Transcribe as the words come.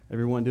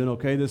Everyone doing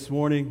okay this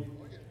morning?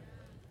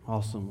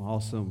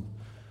 Awesome.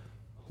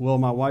 Well,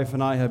 my wife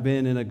and I have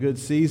been in a good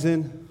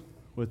season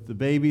with the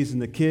babies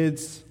and the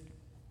kids.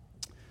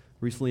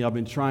 Recently, I've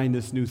been trying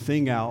this new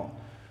thing out.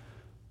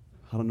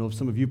 I don't know if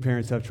some of you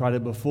parents have tried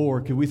it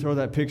before. Could we throw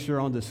that picture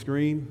on the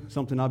screen?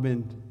 Something I've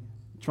been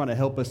trying to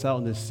help us out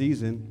in this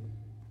season.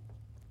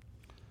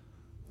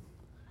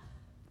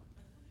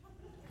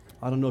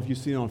 I don't know if you've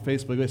seen it on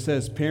Facebook. It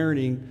says,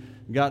 parenting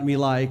got me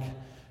like,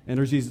 and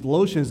there's these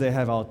lotions they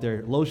have out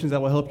there. Lotions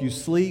that will help you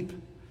sleep,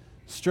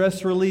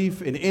 stress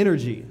relief, and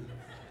energy.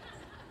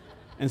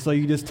 And so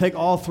you just take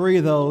all three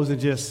of those and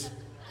just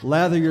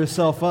lather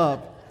yourself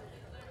up.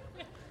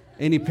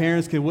 Any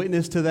parents can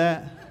witness to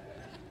that?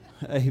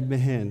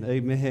 Amen.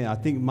 I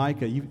think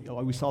Micah,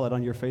 we saw that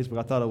on your Facebook.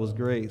 I thought it was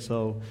great.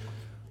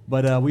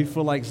 But we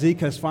feel like Zeke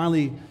has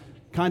finally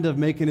kind of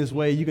making his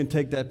way. You can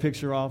take that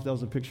picture off. That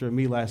was a picture of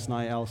me last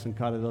night. Allison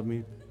caught it of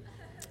me.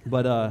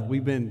 But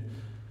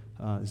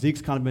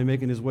Zeke's kind of been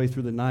making his way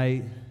through the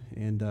night,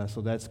 and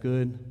so that's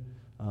good.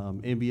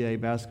 NBA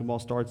basketball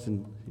starts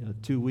in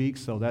 2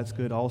 weeks, so that's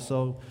good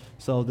also.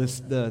 So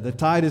the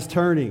tide is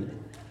turning.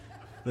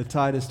 The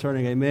tide is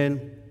turning.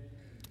 Amen.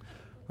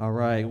 All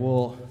right.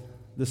 Well,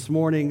 this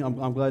morning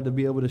I'm glad to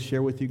be able to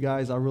share with you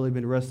guys. I've really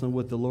been wrestling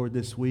with the Lord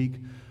this week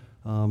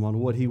on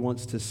what He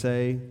wants to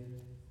say,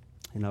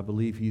 and I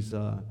believe He's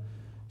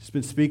just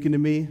been speaking to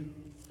me.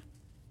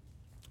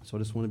 So I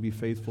just want to be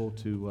faithful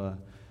to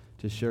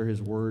share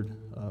His word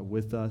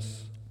with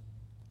us.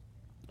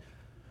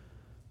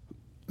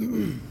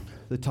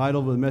 The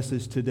title of the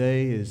message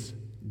today is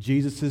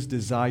Jesus'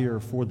 Desire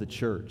for the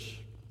Church.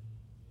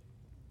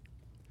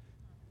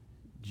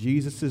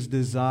 Jesus'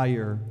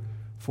 desire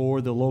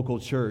for the local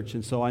church.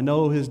 And so I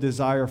know His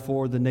desire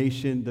for the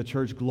nation, the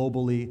church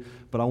globally,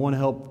 but I want to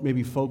help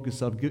maybe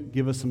focus up,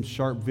 give us some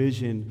sharp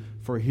vision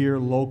for here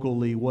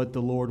locally what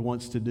the Lord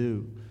wants to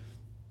do.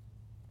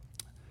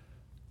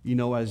 You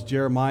know, as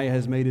Jeremiah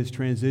has made his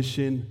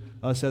transition,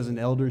 us as an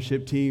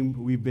eldership team,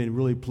 we've been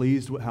really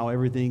pleased with how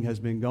everything has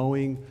been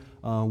going.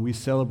 We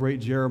celebrate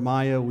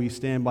Jeremiah. We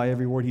stand by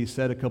every word he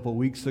said a couple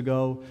weeks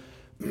ago.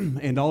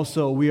 And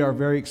also, we are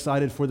very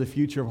excited for the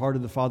future of Heart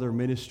of the Father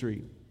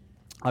ministry.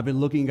 I've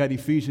been looking at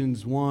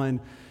Ephesians 1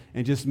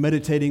 and just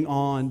meditating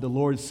on the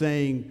Lord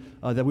saying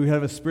that we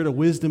have a spirit of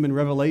wisdom and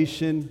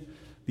revelation,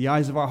 the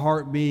eyes of our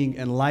heart being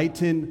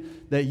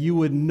enlightened, that you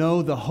would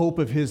know the hope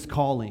of His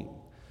calling.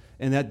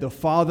 And that the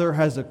Father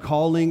has a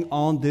calling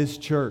on this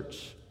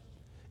church.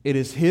 It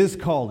is His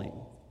calling.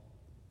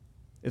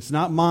 It's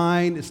not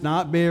mine, it's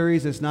not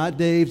Barry's, it's not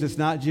Dave's, it's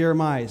not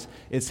Jeremiah's.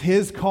 It's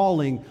His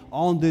calling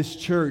on this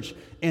church,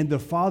 and the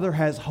Father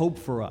has hope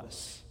for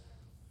us.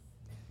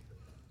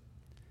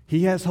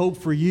 He has hope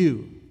for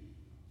you.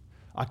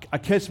 I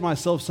catch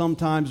myself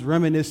sometimes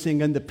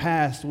reminiscing in the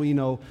past, when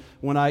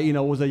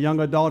I was a young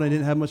adult and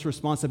didn't have much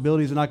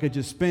responsibilities, and I could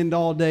just spend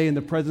all day in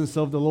the presence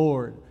of the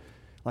Lord.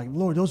 Like,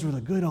 Lord, those were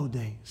the good old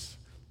days.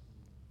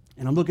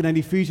 And I'm looking at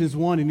Ephesians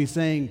 1, and He's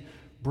saying,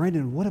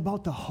 Brandon, what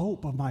about the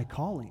hope of my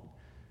calling?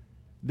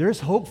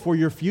 There's hope for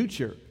your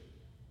future.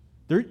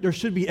 There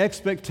should be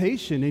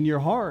expectation in your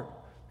heart.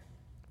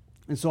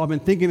 And so I've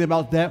been thinking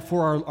about that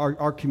for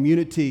our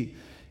community,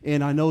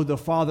 and I know the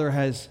Father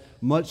has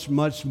much,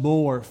 much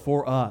more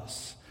for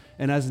us.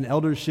 And as an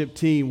eldership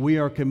team, we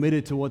are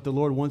committed to what the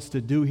Lord wants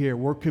to do here.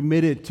 We're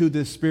committed to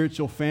this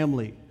spiritual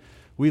family.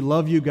 We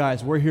love you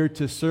guys. We're here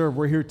to serve.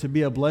 We're here to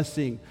be a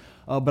blessing.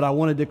 But I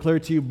want to declare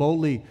to you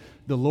boldly,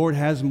 the Lord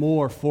has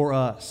more for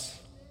us.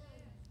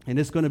 And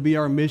it's going to be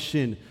our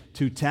mission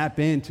to tap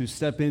in, to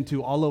step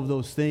into all of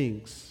those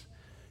things.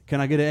 Can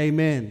I get an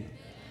amen?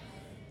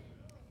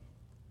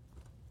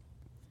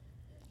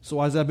 So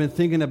as I've been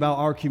thinking about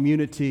our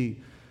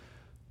community,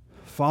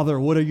 Father,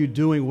 what are you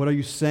doing? What are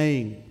you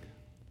saying?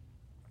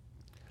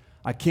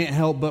 I can't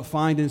help but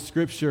find in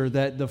Scripture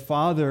that the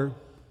Father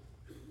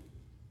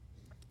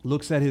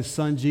looks at His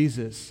Son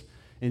Jesus,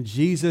 and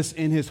Jesus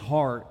in His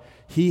heart,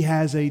 He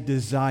has a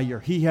desire,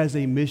 He has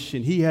a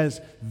mission, He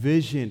has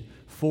vision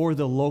for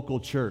the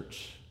local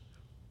church.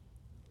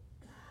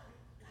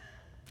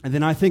 And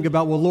then I think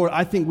about, well, Lord,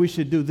 I think we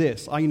should do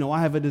this. I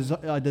have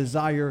a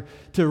desire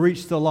to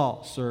reach the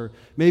lost, or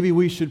maybe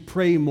we should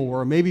pray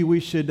more, or maybe we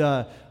should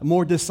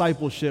more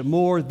discipleship,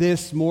 more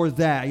this, more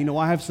that.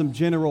 I have some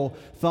general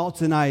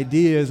thoughts and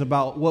ideas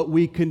about what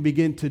we can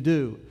begin to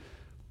do.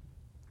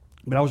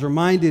 But I was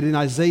reminded in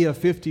Isaiah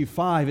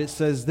 55, it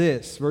says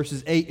this,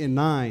 verses 8 and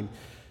 9.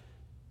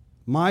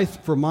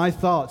 For my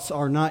thoughts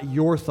are not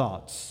your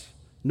thoughts,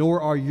 nor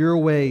are your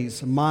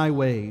ways my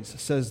ways,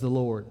 says the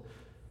Lord.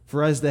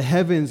 For as the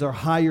heavens are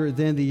higher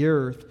than the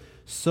earth,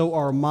 so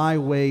are my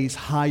ways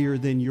higher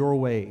than your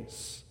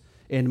ways,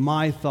 and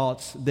my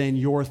thoughts than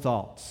your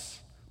thoughts.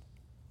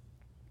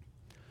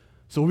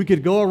 So we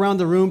could go around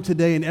the room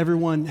today and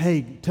everyone,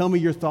 hey, tell me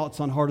your thoughts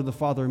on Heart of the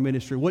Father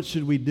ministry. What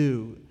should we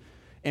do?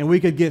 And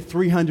we could get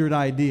 300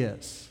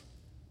 ideas.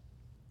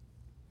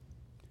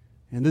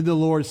 And then the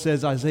Lord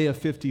says, Isaiah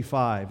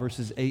 55,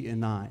 verses 8 and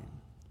 9.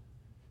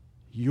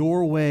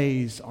 Your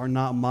ways are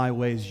not my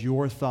ways.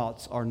 Your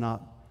thoughts are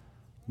not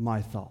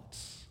my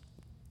thoughts.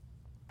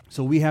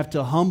 So we have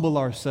to humble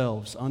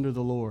ourselves under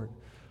the Lord,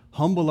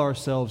 humble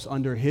ourselves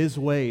under His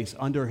ways,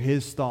 under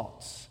His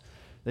thoughts,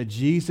 that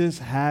Jesus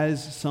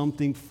has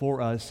something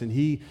for us, and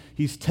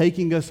He's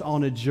taking us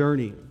on a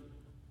journey.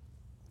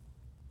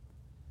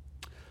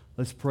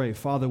 Let's pray.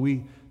 Father,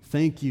 we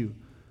thank You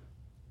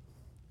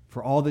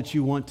for all that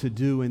You want to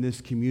do in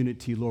this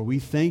community, Lord. We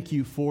thank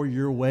You for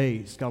Your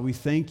ways. God, we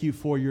thank You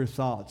for Your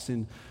thoughts.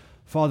 And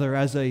Father,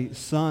 as a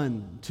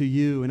son to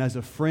You and as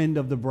a friend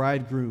of the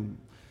bridegroom,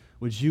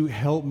 would You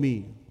help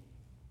me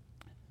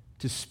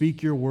to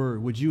speak Your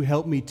word? Would You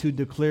help me to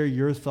declare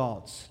Your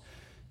thoughts,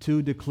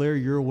 to declare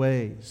Your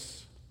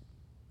ways?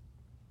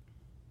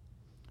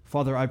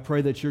 Father, I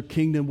pray that Your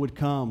kingdom would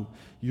come,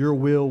 Your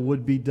will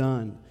would be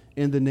done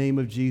in the name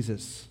of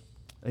Jesus.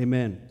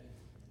 Amen.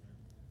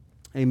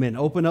 Amen.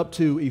 Open up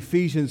to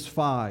Ephesians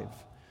 5.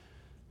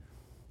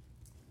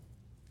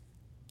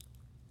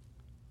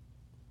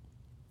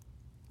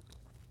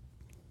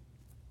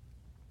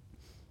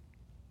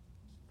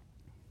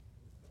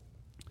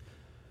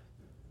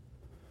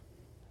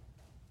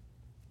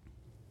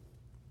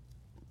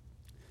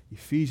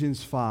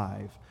 Ephesians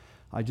 5.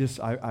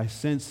 I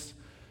sense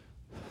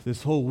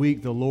this whole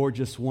week the Lord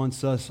just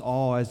wants us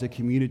all as a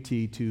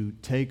community to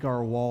take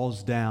our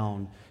walls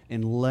down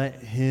and let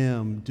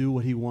Him do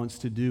what He wants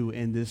to do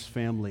in this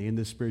family, in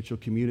this spiritual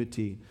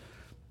community.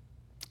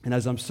 And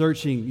as I'm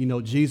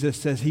searching, Jesus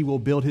says He will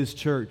build His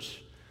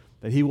church,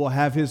 that He will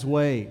have His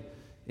way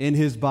in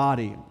His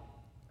body.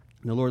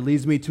 And the Lord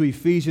leads me to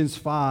Ephesians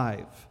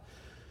 5,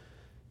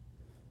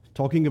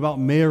 talking about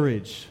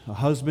marriage, a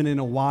husband and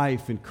a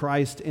wife, and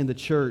Christ and the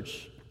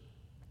church.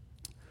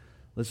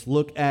 Let's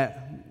look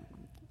at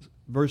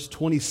verse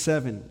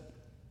 27.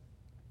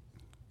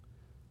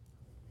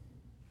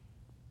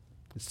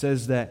 It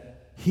says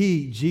that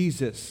He,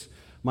 Jesus,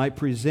 might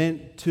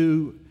present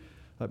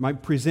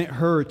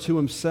her to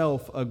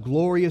Himself a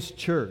glorious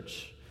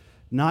church,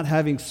 not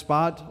having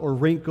spot or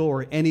wrinkle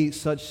or any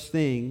such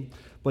thing,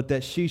 but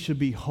that she should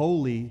be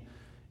holy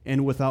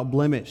and without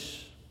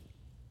blemish.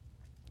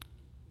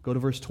 Go to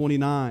verse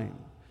 29.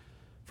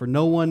 For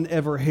no one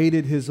ever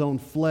hated his own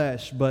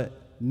flesh, but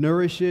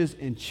nourishes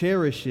and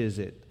cherishes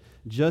it,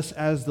 just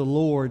as the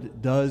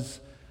Lord does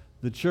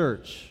the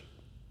church.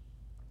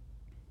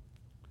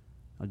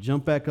 I'll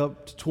jump back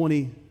up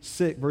to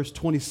verse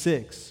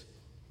 26.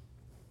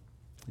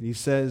 And he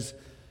says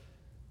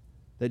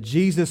that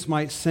Jesus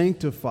might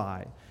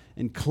sanctify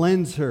and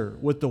cleanse her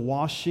with the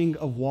washing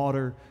of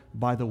water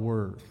by the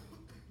word.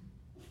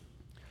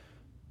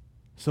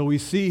 So we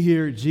see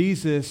here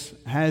Jesus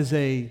has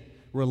a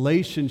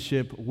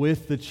relationship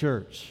with the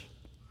church.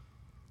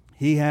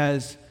 He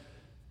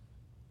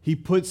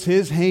puts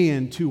His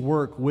hand to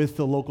work with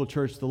the local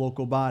church, the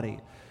local body.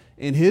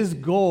 And His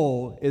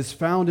goal is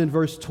found in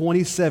verse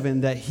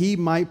 27, that He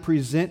might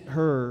present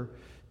her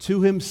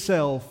to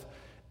Himself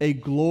a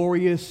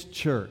glorious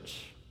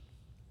church.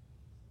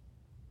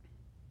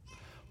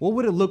 What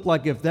would it look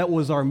like if that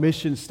was our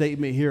mission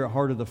statement here at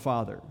Heart of the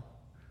Father?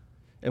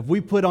 If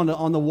we put on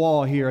the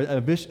wall here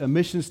a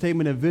mission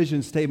statement, a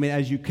vision statement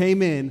as you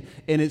came in,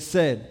 and it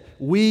said,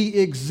 we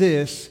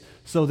exist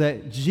so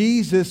that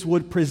Jesus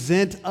would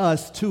present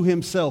us to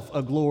Himself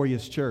a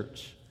glorious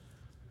church.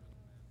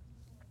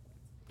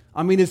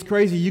 I mean, it's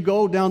crazy.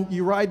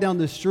 You ride down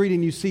the street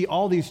and you see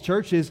all these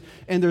churches,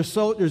 and there's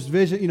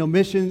vision,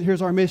 mission,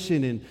 here's our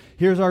mission, and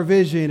here's our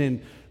vision,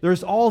 and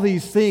there's all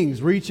these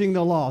things, reaching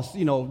the lost,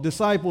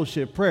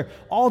 discipleship, prayer.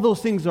 All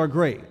those things are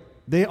great.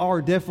 They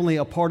are definitely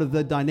a part of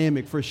the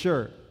dynamic for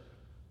sure.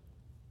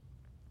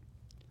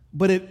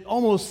 But it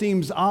almost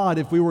seems odd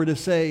if we were to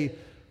say,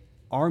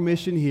 our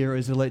mission here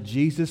is to let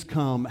Jesus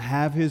come,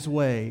 have His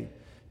way,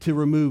 to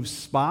remove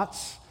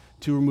spots,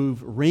 to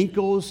remove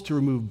wrinkles, to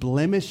remove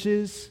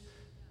blemishes,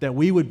 that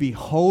we would be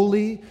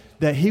holy,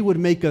 that He would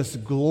make us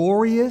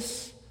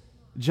glorious.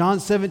 John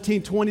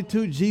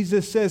 17:22,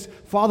 Jesus says,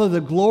 Father,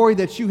 the glory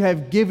that You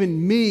have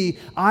given Me,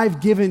 I've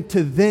given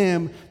to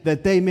them,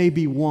 that they may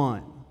be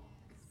one.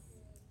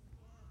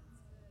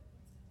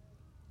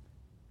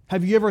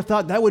 Have you ever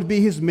thought that would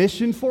be His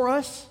mission for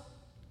us?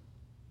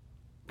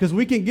 Because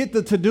we can get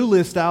the to-do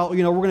list out, we're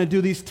going to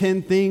do these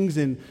 10 things,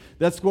 and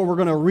that's what we're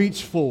going to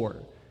reach for.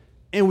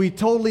 And we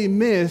totally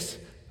miss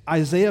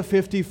Isaiah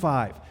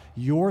 55.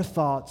 Your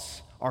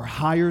thoughts are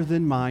higher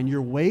than mine.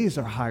 Your ways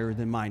are higher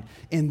than mine.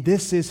 And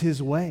this is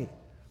His way.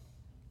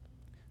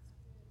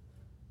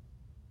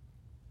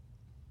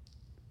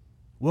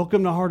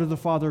 Welcome to Heart of the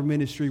Father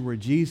ministry, where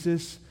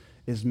Jesus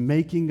is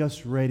making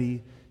us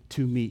ready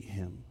to meet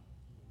Him.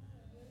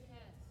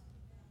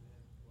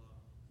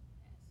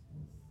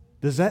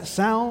 Does that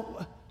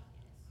sound?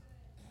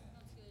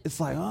 It's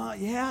like,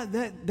 yeah,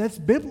 that's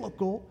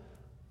biblical.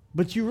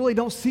 But you really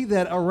don't see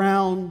that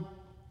around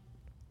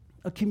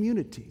a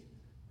community.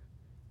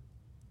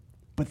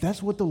 But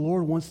that's what the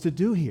Lord wants to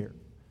do here.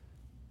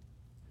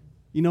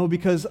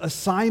 Because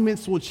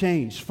assignments will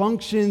change.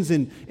 Functions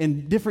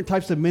and different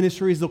types of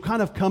ministries, they'll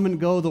kind of come and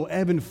go. They'll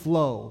ebb and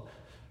flow.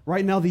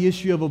 Right now, the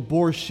issue of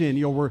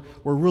abortion, we're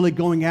really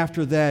going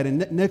after that.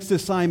 And next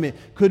assignment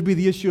could be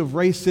the issue of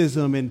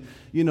racism and,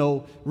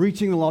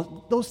 reaching the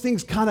law. Those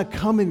things kind of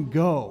come and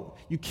go.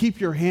 You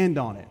keep your hand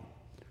on it.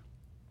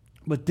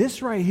 But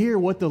this right here,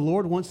 what the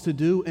Lord wants to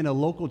do in a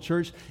local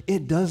church,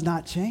 it does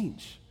not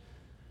change.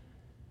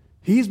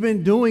 He's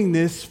been doing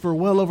this for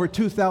well over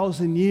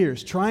 2,000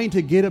 years, trying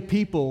to get a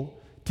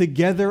people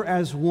together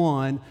as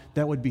one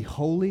that would be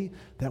holy,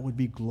 that would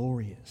be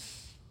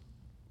glorious.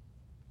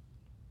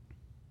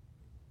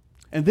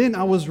 And then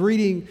I was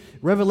reading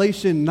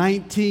Revelation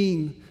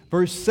 19,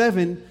 verse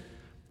 7,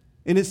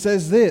 and it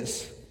says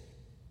this.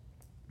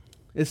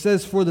 It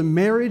says, "For the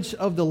marriage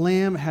of the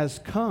Lamb has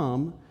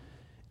come,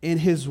 and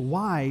his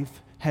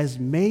wife has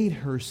made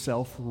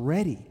herself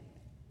ready."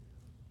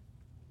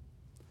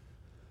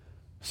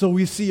 So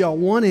we see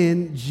on one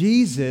end,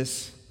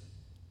 Jesus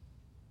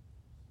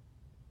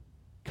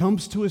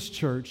comes to his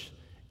church,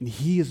 and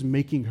he is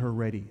making her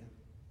ready.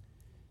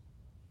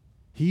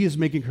 He is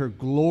making her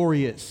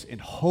glorious and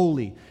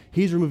holy.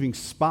 He's removing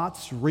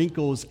spots,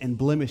 wrinkles, and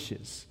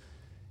blemishes.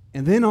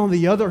 And then on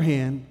the other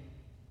hand,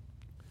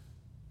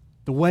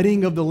 the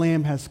wedding of the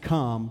Lamb has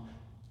come,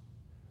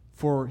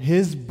 for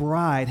his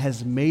bride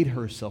has made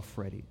herself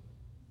ready.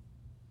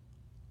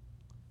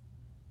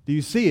 Do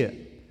you see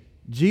it?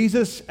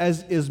 Jesus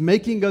is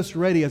making us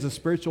ready as a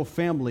spiritual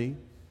family.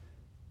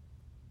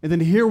 And then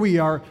here we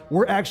are,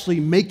 we're actually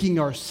making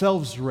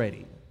ourselves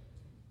ready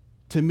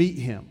to meet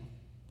him.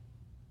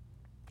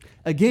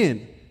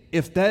 Again,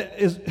 if that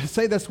is,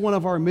 say that's one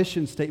of our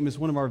mission statements,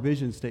 one of our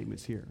vision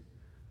statements here.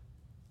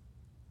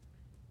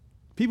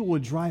 People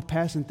would drive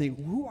past and think,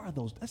 who are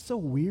those? That's so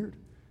weird.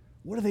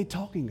 What are they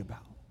talking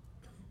about?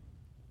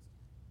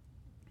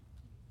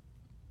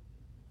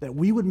 That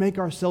we would make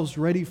ourselves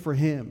ready for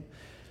him.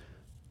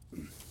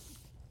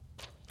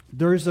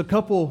 There's a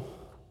couple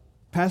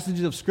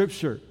passages of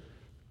Scripture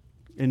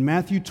in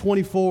Matthew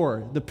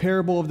 24, the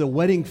parable of the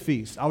wedding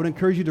feast. I would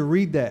encourage you to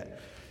read that.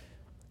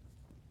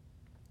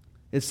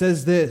 It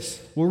says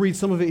this. We'll read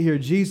some of it here.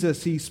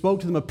 Jesus, he spoke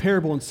to them a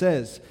parable and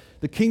says,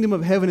 "The kingdom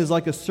of heaven is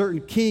like a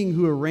certain king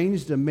who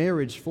arranged a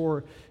marriage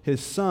for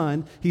his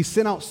son. He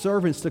sent out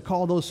servants to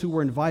call those who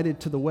were invited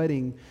to the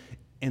wedding,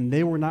 and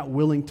they were not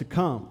willing to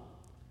come.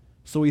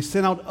 So he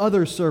sent out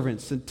other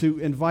servants to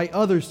invite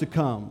others to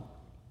come.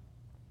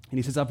 And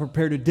he says, I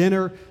prepared a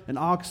dinner, and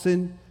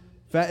oxen,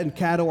 fattened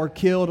cattle are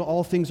killed,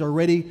 all things are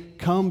ready.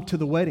 Come to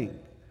the wedding."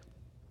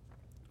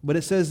 But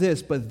it says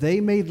this, "But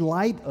they made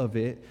light of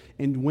it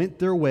and went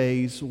their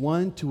ways,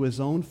 one to his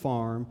own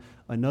farm,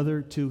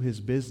 another to his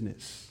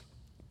business."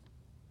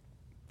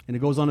 And it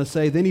goes on to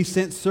say, Then he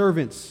said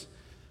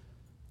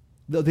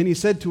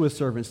to his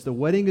servants, "The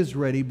wedding is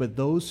ready, but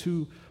those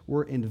who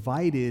were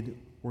invited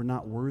were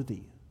not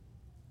worthy."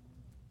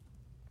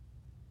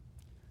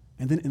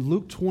 And then in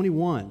Luke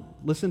 21,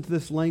 listen to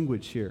this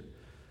language here.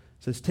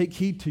 It says, "Take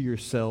heed to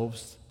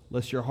yourselves,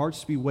 lest your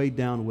hearts be weighed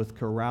down with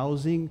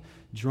carousing,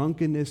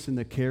 drunkenness, and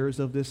the cares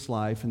of this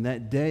life, and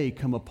that day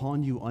come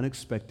upon you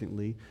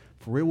unexpectedly,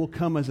 for it will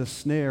come as a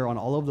snare on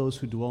all of those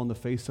who dwell on the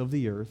face of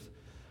the earth.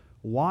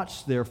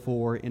 Watch,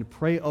 therefore, and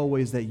pray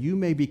always that you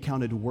may be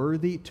counted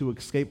worthy to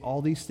escape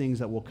all these things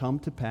that will come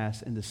to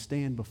pass and to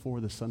stand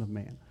before the Son of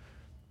Man."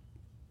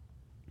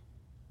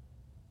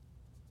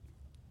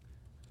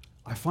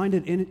 I find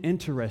it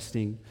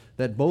interesting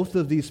that both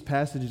of these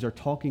passages are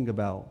talking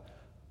about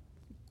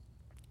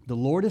the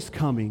Lord is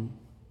coming,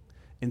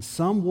 and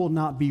some will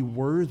not be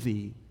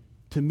worthy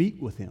to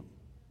meet with him.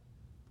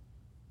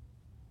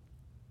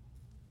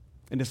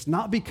 And it's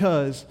not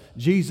because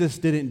Jesus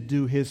didn't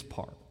do his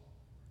part.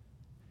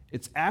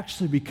 It's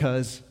actually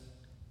because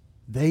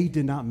they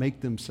did not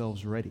make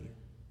themselves ready.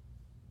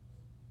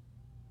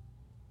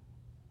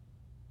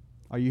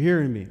 Are you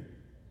hearing me?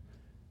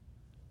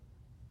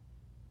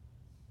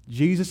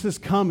 Jesus is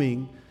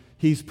coming.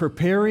 He's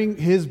preparing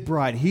his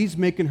bride. He's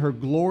making her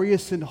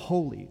glorious and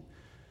holy.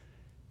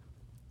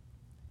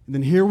 And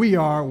then here we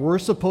are. We're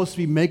supposed to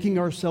be making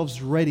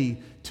ourselves ready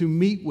to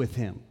meet with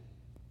him.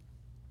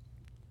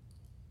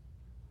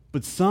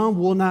 But some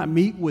will not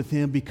meet with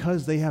him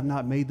because they have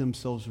not made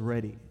themselves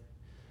ready.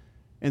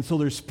 And so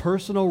there's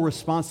personal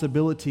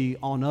responsibility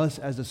on us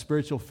as a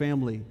spiritual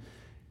family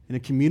in a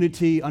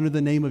community under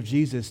the name of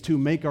Jesus to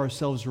make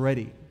ourselves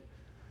ready.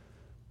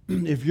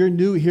 If you're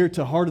new here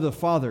to Heart of the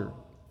Father,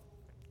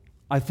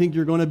 I think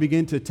you're going to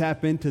begin to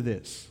tap into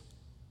this.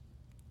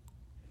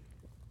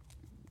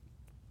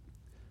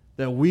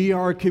 That we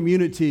are a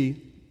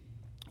community,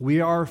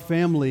 we are a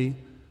family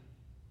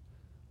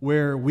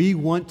where we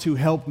want to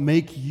help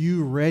make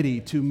you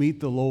ready to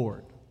meet the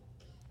Lord.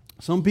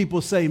 Some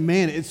people say,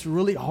 man, it's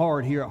really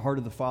hard here at Heart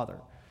of the Father.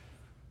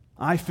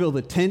 I feel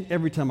the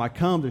every time I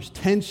come, there's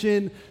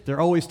tension. They're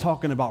always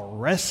talking about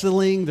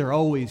wrestling. They're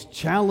always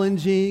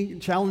challenging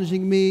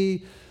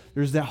me.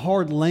 There's that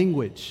hard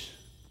language.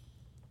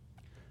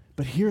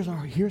 But here's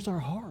our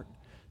heart.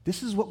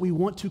 This is what we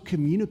want to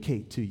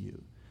communicate to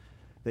you.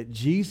 That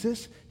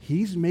Jesus,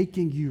 he's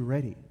making you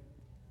ready.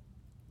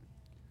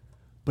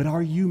 But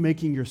are you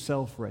making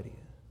yourself ready?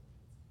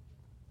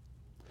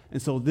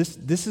 And so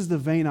this is the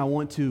vein I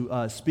want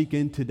to speak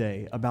in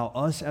today, about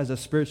us as a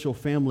spiritual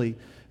family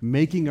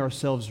making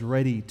ourselves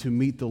ready to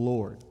meet the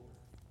Lord.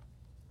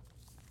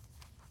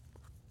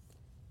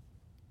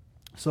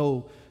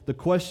 So the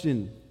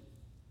question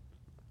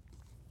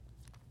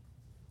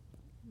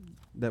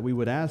that we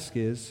would ask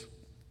is,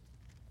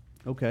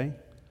 okay,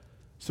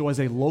 so as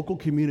a local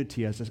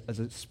community, as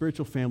a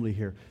spiritual family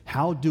here,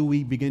 how do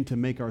we begin to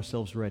make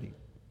ourselves ready?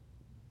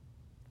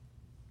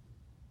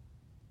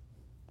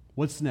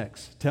 What's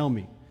next? Tell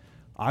me.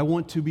 I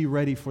want to be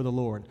ready for the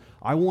Lord.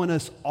 I want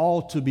us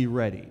all to be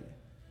ready.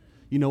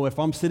 You know, if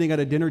I'm sitting at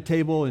a dinner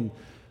table and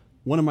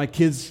one of my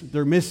kids,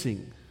 they're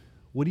missing,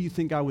 what do you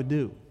think I would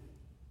do?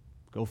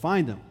 Go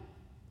find them.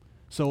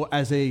 So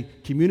as a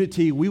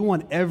community, we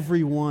want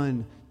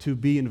everyone to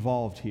be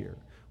involved here.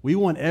 We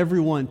want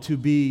everyone to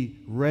be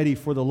ready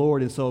for the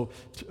Lord. And so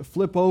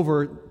flip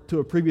over to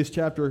a previous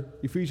chapter,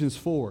 Ephesians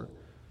 4.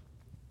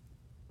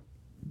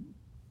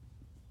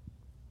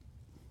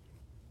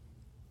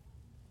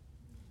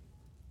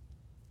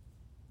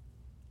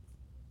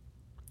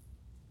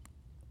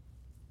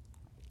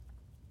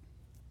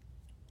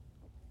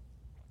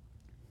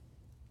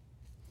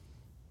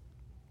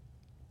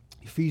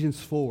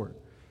 Ephesians 4.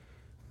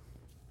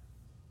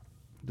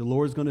 The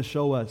Lord's going to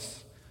show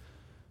us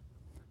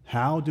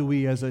how do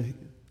we as a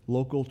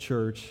local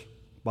church,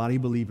 body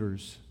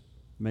believers,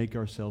 make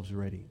ourselves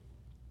ready.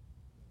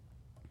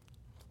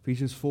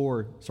 Ephesians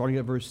 4, starting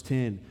at verse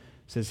 10,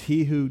 says,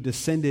 He who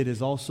descended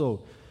is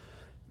also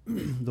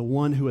the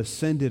one who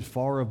ascended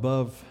far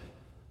above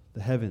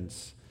the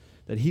heavens,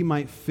 that he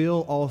might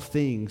fill all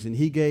things. And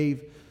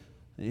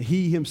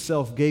he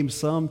himself gave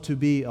some to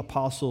be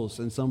apostles,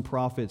 and some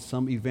prophets,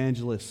 some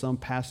evangelists, some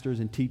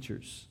pastors and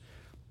teachers,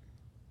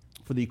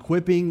 for the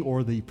equipping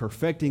or the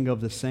perfecting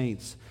of the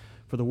saints,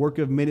 for the work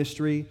of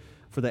ministry,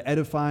 for the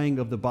edifying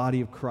of the body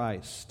of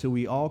Christ, till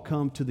we all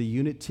come to the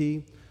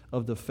unity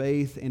of the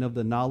faith and of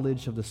the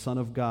knowledge of the Son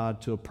of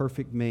God, to a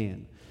perfect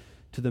man,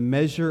 to the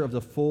measure of the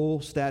full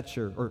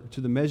stature, or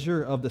to the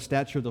measure of the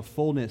stature of the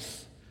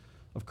fullness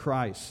of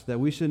Christ, that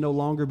we should no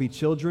longer be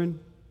children,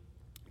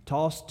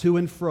 tossed to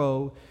and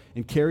fro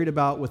and carried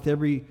about with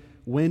every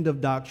wind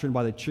of doctrine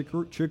by the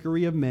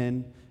trickery of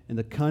men and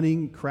the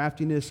cunning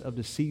craftiness of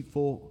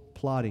deceitful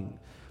plotting.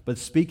 But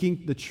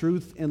speaking the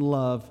truth in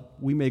love,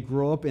 we may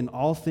grow up in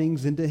all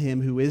things into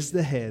Him who is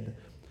the head,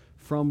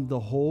 from the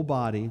whole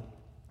body,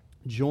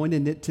 joined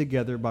and knit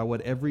together by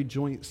what every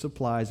joint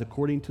supplies,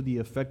 according to the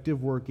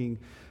effective working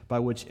by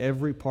which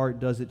every part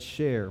does its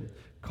share,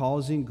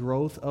 causing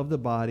growth of the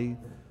body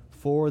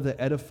for the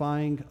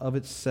edifying of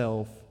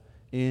itself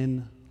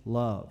in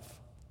love.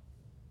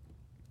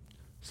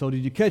 So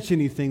did you catch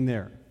anything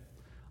there?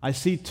 I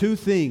see two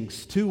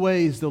things, two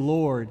ways the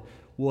Lord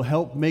will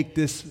help make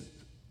this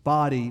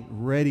body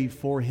ready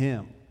for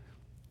Him.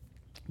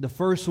 The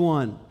first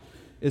one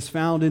is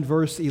found in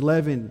verse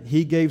 11.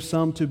 He gave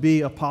some to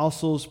be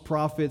apostles,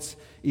 prophets,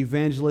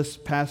 evangelists,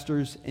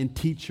 pastors, and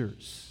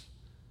teachers.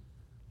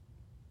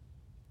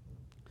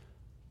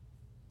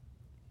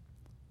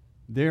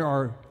 There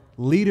are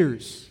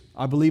leaders,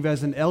 I believe,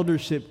 as an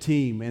eldership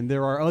team, and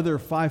there are other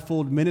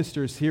fivefold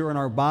ministers here in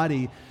our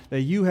body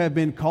that you have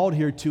been called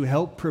here to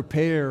help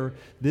prepare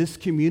this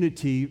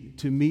community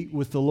to meet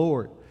with the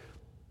Lord.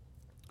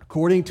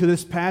 According to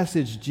this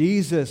passage,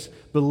 Jesus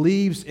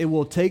believes it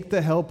will take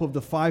the help of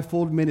the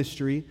fivefold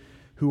ministry,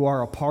 who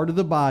are a part of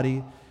the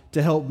body,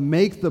 to help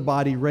make the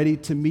body ready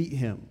to meet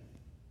Him.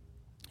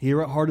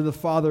 Here at Heart of the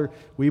Father,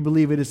 we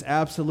believe it is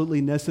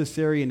absolutely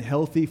necessary and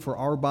healthy for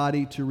our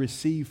body to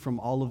receive from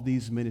all of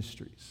these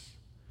ministries.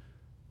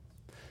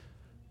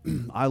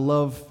 I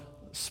love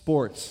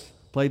sports,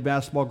 played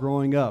basketball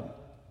growing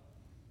up.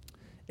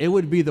 It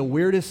would be the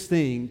weirdest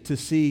thing to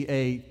see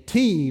a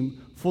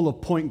team full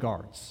of point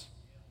guards.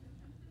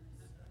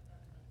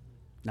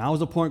 Now, I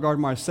was a point guard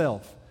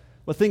myself,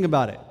 but think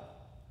about it.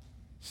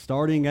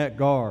 Starting at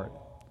guard,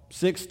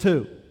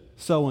 6'2",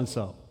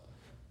 so-and-so.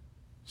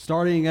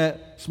 Starting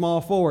at small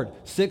forward,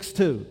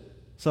 6'2",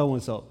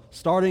 so-and-so.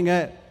 Starting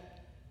at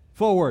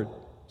forward,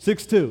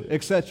 6'2",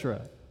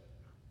 etc.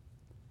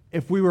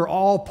 If we were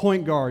all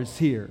point guards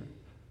here,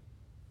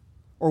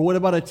 or what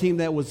about a team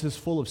that was just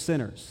full of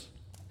sinners,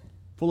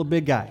 full of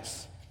big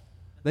guys?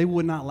 They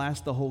would not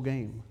last the whole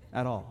game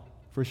at all,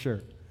 for sure.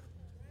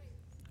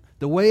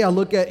 The way I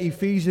look at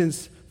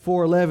Ephesians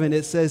 4:11,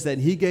 it says that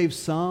He gave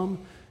some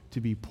to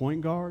be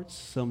point guards,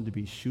 some to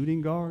be shooting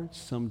guards,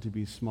 some to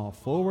be small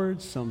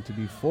forwards, some to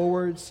be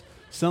forwards,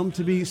 some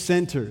to be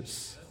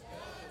centers.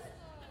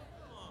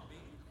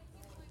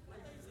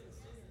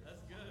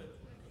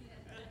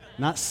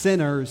 Not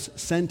sinners,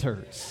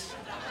 centers.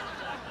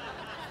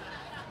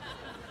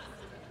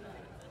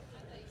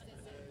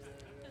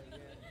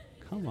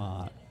 Come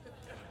on.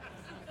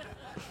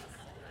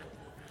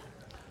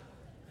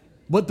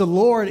 But the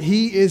Lord,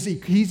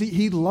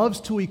 He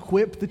loves to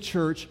equip the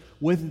church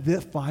with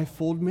the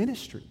fivefold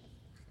ministry.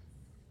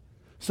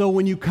 So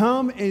when you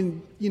come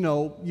and,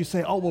 you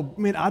say, oh, well,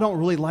 man, I don't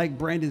really like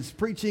Brandon's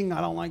preaching.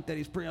 I don't like that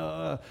he's preaching.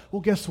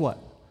 Well, guess what?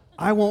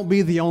 I won't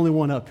be the only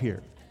one up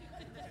here.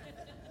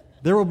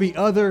 There will be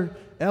other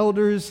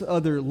elders,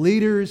 other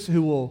leaders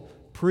who will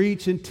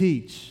preach and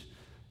teach,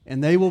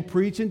 and they will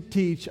preach and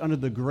teach under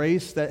the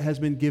grace that has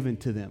been given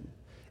to them.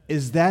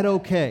 Is that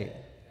okay?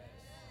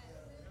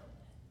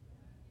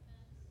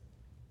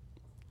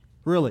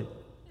 Really?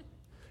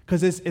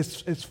 Because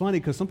it's funny,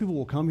 because some people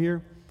will come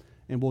here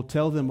and we'll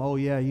tell them, oh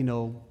yeah,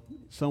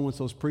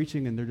 so-and-so's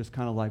preaching, and they're just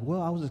kind of like,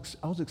 well, I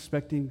was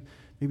expecting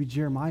maybe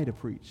Jeremiah to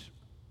preach.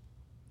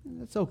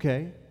 That's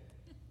okay.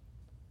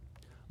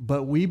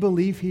 But we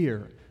believe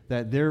here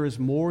that there is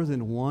more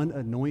than one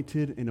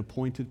anointed and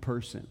appointed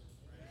person.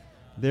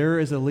 There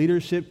is a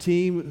leadership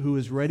team who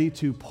is ready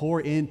to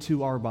pour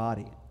into our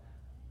body.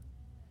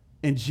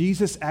 And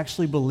Jesus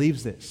actually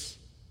believes this.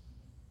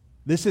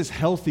 This is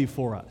healthy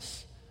for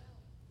us.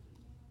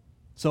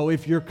 So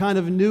if you're kind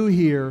of new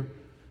here,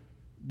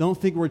 don't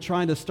think we're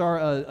trying to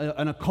start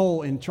an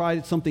occult and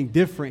try something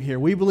different here.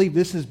 We believe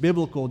this is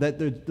biblical, that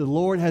the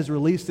Lord has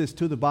released this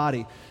to the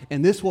body,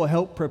 and this will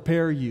help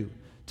prepare you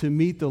to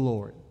meet the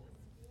Lord.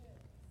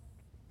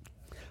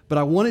 But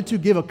I wanted to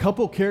give a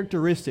couple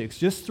characteristics,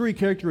 just 3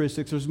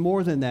 characteristics. There's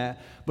more than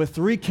that, but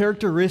 3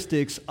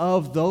 characteristics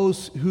of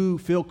those who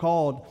feel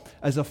called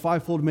as a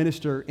fivefold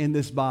minister in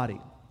this body.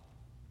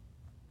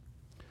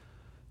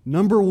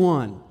 Number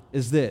 1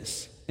 is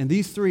this, and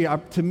these 3,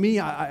 to me,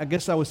 I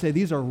guess I would say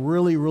these are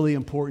really, really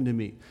important to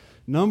me.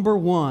 Number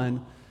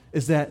 1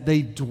 is that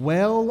they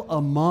dwell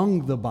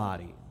among the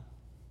body.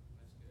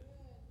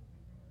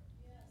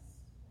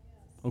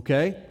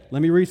 Okay?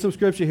 Let me read some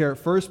scripture here.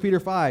 1 Peter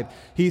 5.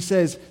 He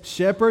says,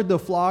 shepherd the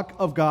flock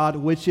of God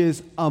which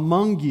is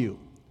among you.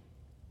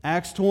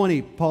 Acts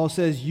 20, Paul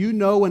says, you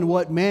know in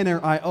what manner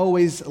I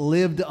always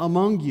lived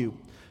among you.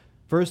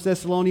 1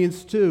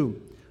 Thessalonians 2,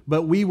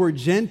 but we were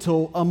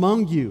gentle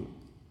among you.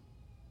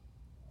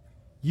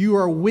 You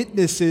are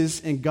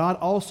witnesses, and God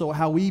also,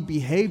 how we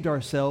behaved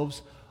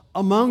ourselves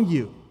among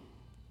you.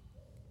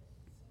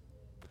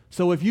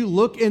 So if you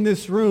look in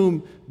this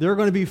room, there are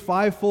going to be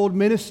fivefold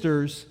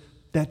ministers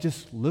that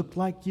just look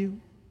like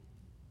you,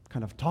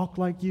 kind of talk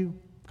like you,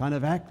 kind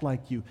of act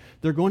like you.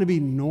 They're going to be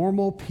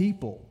normal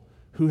people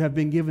who have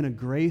been given a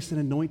grace and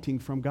anointing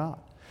from God.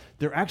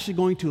 They're actually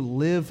going to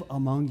live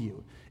among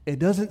you. It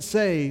doesn't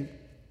say,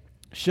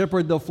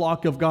 shepherd the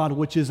flock of God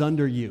which is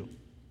under you.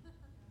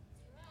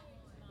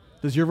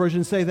 Does your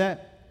version say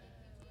that?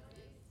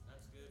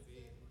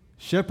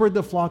 Shepherd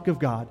the flock of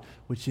God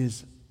which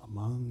is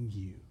among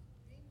you.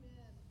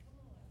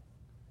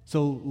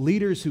 So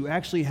leaders who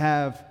actually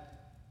have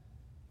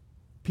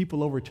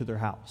people over to their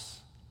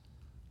house,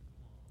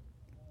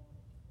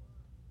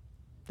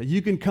 that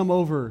you can come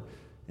over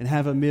and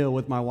have a meal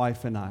with my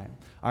wife and I.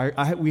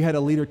 We had a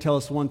leader tell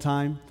us one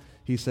time,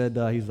 he said,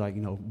 he's like,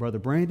 Brother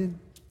Brandon,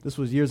 this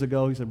was years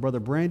ago, he said, Brother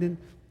Brandon,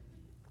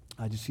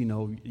 I just,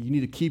 you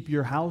need to keep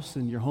your house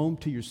and your home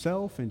to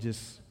yourself, and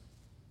just,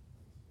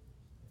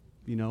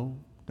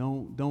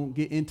 don't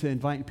get into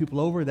inviting people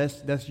over.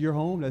 That's your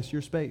home, that's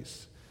your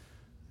space.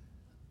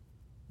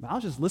 I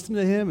was just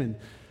listening to him,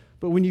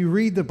 but when you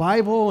read the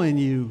Bible and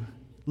you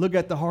look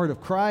at the heart of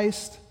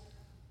Christ,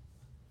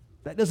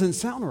 that doesn't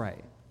sound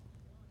right.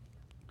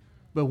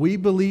 But we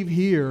believe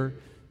here,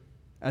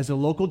 as a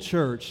local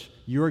church,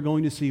 you are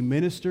going to see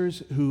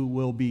ministers who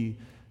will be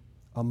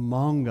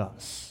among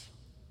us,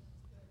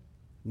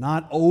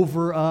 not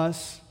over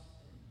us,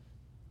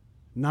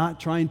 not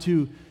trying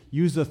to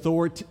use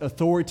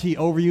authority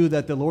over you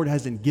that the Lord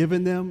hasn't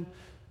given them,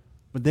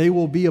 but they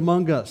will be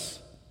among us.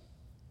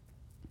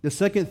 The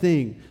second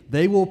thing,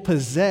 they will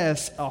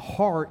possess a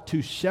heart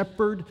to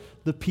shepherd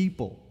the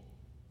people.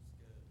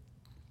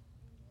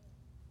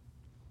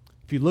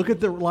 If you look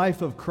at the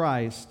life of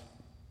Christ,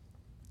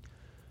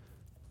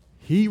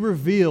 he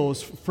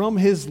reveals, from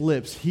his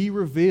lips, he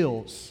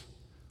reveals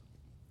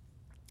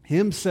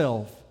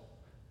himself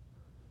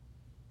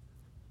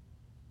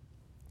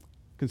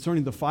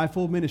concerning the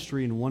fivefold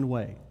ministry in one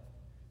way.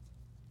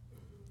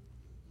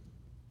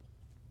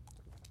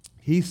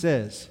 He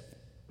says,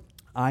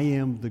 I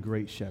am the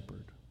great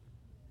shepherd.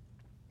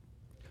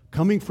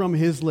 Coming from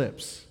his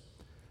lips.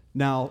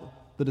 Now,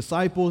 the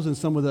disciples and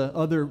some of the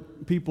other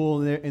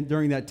people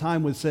during that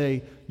time would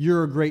say,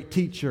 you're a great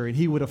teacher, and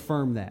he would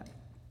affirm that.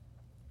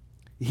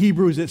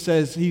 Hebrews, it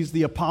says he's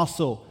the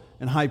apostle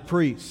and high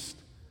priest.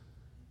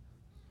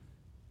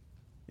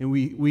 And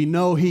we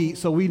know he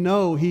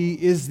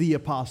is the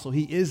apostle,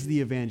 he is the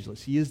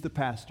evangelist, he is the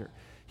pastor,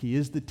 he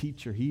is the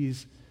teacher,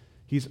 he's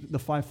the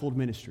fivefold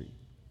ministry.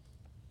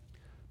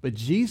 But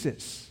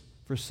Jesus,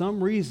 for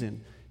some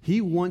reason,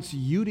 he wants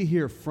you to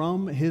hear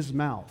from his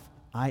mouth,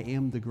 I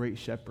am the great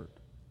shepherd.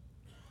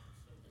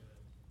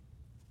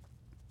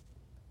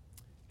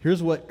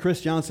 Here's what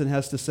Chris Johnson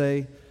has to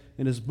say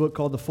in his book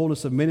called The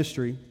Fullness of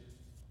Ministry.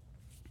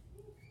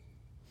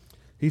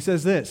 He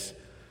says this,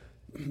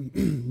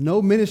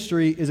 no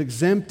ministry is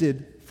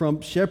exempted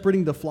from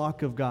shepherding the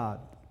flock of God,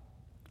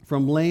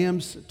 from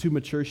lambs to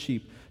mature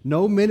sheep.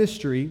 No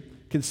ministry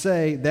can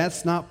say,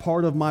 that's not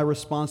part of my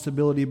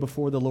responsibility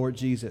before the Lord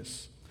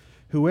Jesus.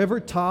 Whoever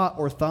taught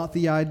or thought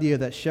the idea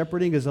that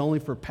shepherding is only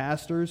for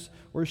pastors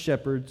or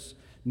shepherds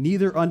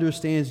neither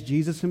understands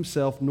Jesus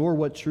himself nor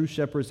what true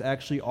shepherds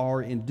actually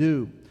are and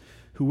do.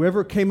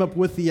 Whoever came up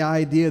with the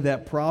idea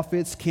that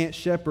prophets can't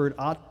shepherd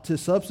ought to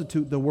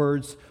substitute the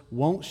words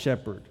won't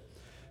shepherd.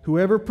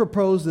 Whoever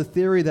proposed the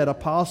theory that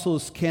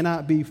apostles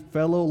cannot be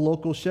fellow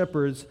local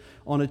shepherds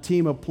on a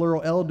team of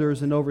plural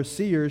elders and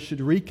overseers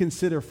should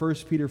reconsider 1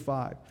 Peter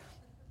 5.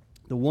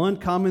 The one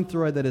common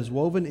thread that is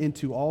woven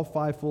into all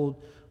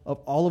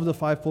of the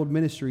fivefold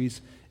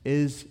ministries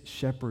is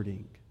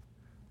shepherding.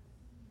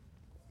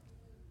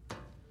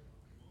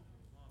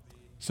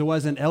 So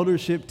as an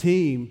eldership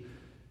team,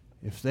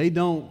 if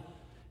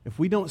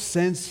we don't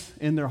sense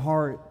in their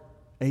heart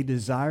a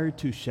desire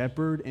to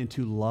shepherd and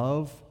to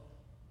love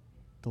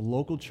the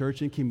local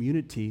church and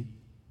community,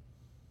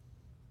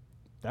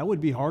 that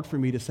would be hard for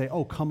me to say,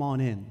 oh, come on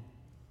in.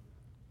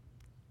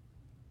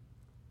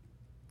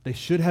 They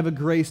should have a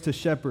grace to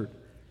shepherd.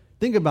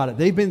 Think about it.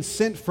 They've been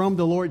sent from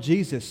the Lord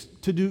Jesus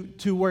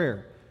to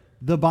where?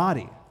 The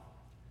body.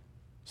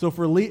 So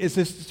for me, it's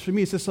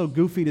just so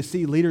goofy to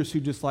see leaders who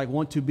just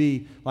want to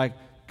be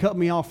cut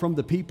me off from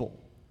the people.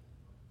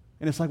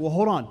 And it's well,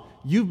 hold on.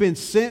 You've been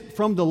sent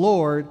from the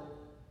Lord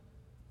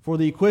for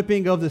the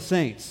equipping of the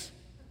saints.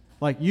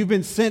 You've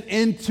been sent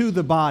into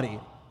the body.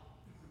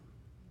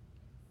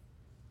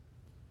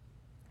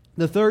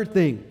 The third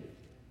thing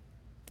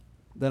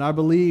that I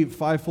believe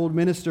fivefold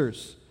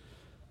ministers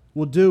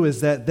will do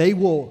is that they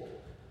will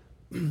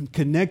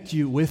connect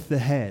you with the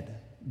head,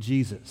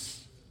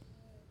 Jesus.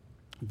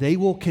 They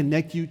will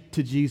connect you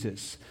to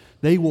Jesus.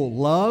 They will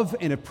love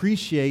and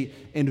appreciate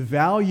and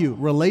value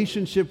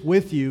relationship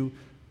with you,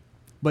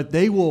 but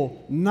they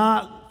will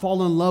not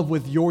fall in love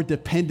with your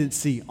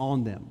dependency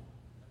on them.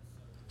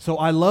 So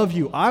I love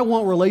you. I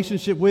want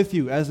relationship with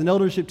you as an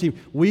eldership team.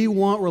 We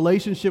want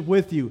relationship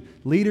with you.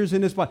 Leaders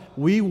in this body,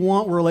 we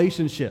want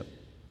relationship.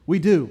 We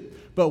do.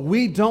 But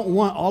we don't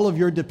want all of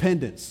your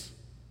dependence.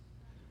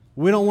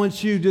 We don't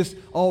want you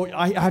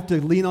I have to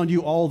lean on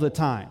you all the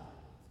time.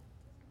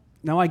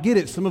 Now I get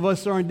it. Some of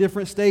us are in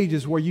different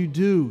stages where you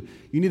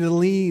need to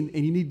lean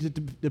and you need to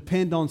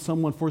depend on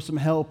someone for some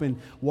help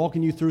and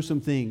walking you through some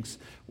things.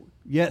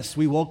 Yes,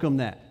 we welcome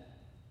that.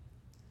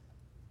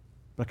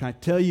 But can I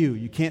tell you,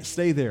 you can't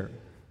stay there.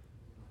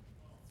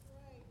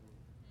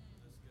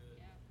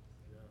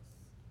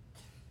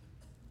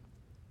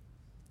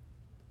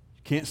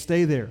 You can't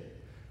stay there.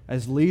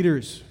 As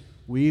leaders,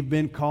 we've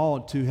been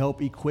called to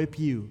help equip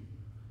you.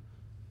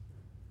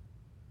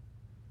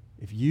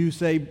 If you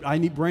say,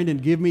 Brandon,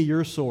 give me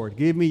your sword,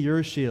 give me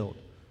your shield.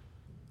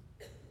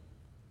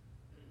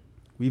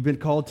 We've been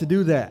called to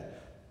do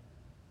that.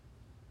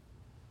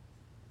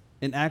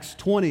 In Acts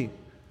 20, is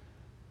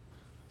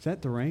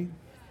that the rain?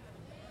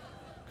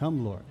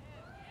 Come, Lord.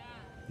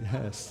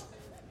 Yes.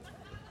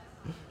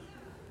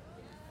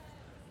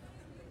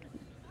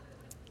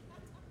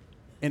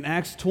 In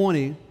Acts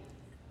 20,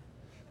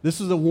 this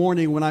is a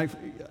warning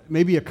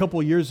maybe a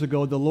couple years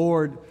ago, the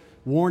Lord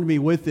warned me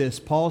with this.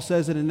 Paul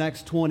says it in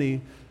Acts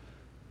 20.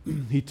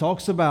 He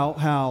talks about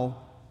how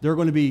there are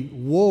going to be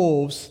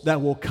wolves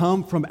that will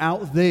come from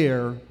out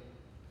there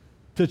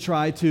to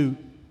try to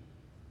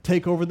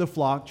take over the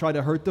flock, try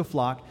to hurt the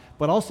flock.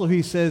 But also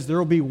he says there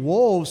will be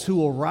wolves who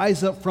will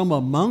rise up from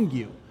among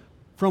you,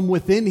 from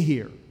within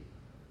here.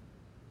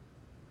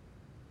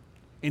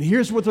 And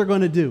here's what they're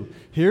going to do.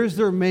 Here's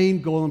their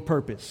main goal and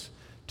purpose: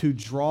 to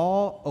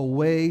draw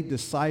away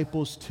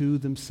disciples to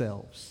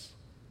themselves.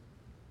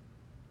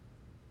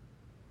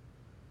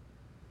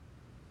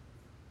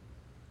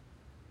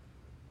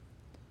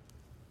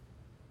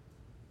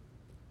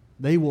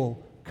 They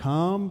will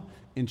come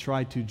and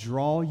try to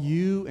draw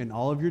you and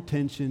all of your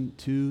attention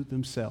to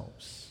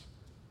themselves.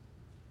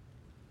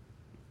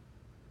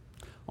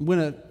 I'm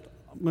going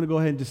to go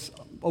ahead and just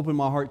open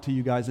my heart to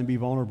you guys and be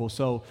vulnerable.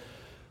 So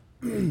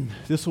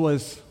this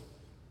was,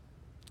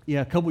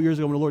 a couple years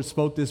ago when the Lord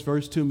spoke this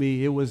verse to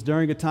me. It was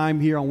during a time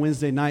here on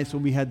Wednesday nights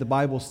when we had the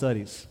Bible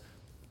studies.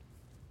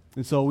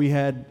 And so we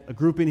had a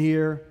group in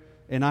here,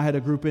 and I had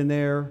a group in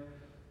there.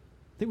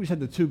 I think we just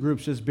had the two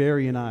groups, just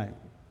Barry and I.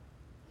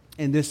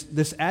 And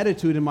this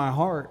attitude in my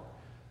heart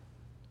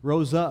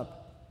rose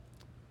up.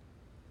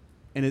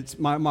 And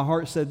my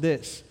heart said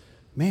this: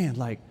 man,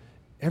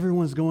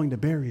 everyone's going to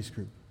Barry's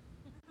group.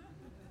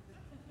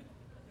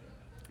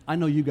 I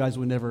know you guys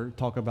would never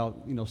talk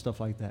about, stuff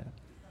like that.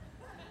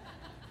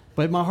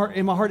 But in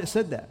my heart it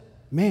said that.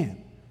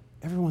 Man,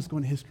 everyone's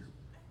going to his group.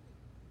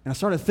 And I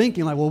started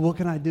thinking well, what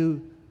can I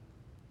do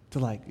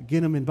to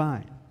get them in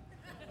line?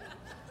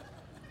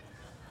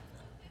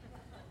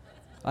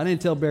 I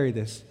didn't tell Barry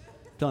this.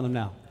 I'm telling him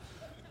now.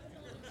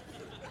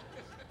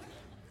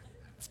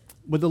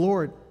 But the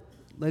Lord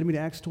led me to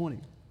Acts 20.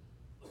 It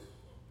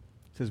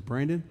says,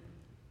 Brandon,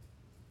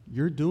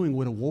 you're doing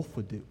what a wolf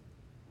would do,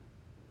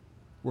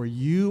 where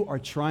you are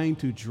trying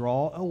to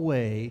draw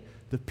away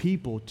the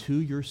people to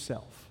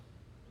yourself.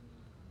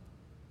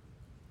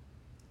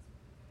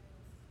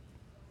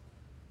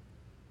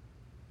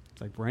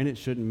 It's Brandon, it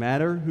shouldn't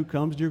matter who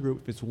comes to your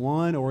group. If it's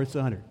 1 or it's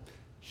 100,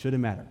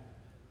 shouldn't matter.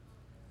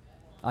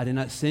 I did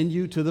not send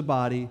you to the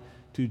body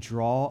to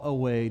draw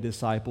away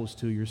disciples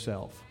to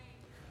yourself.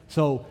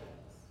 So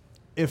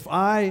if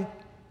I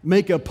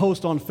make a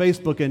post on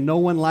Facebook and no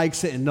one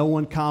likes it and no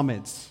one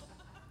comments,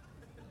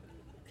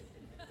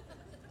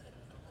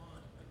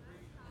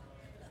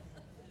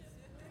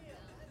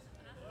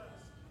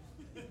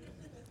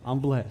 I'm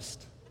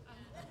blessed.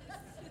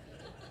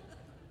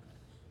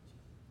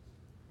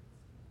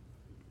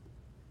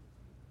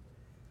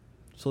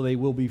 So they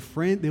will be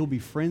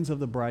friends of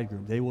the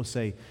bridegroom. They will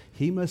say,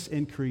 he must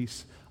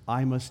increase,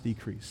 I must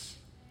decrease.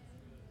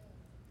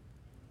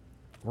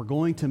 We're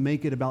going to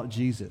make it about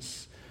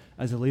Jesus.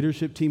 As a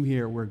leadership team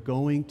here, we're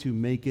going to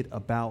make it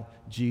about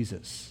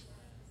Jesus.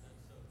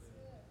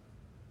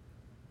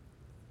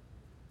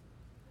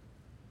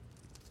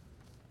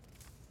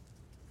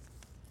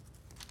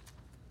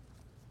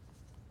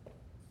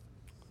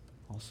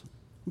 Awesome.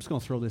 I'm just going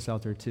to throw this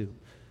out there too.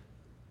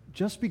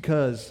 Just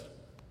because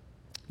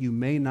you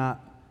may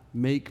not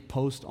make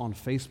posts on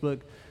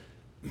Facebook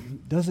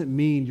doesn't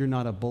mean you're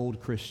not a bold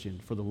Christian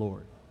for the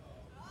Lord.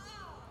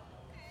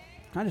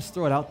 Can I just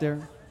throw it out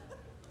there?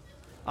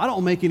 I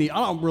don't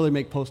really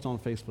make posts on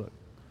Facebook.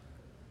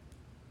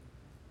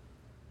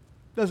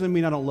 Doesn't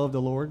mean I don't love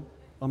the Lord.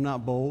 I'm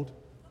not bold.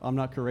 I'm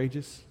not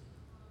courageous.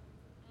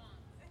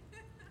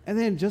 And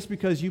then just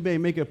because you may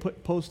make a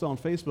post on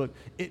Facebook,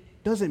 it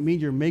doesn't mean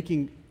you're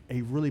making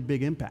a really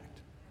big impact.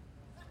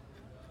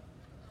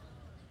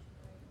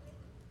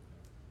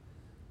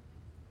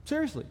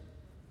 Seriously.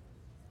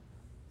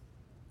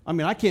 I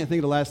mean, I can't think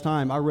of the last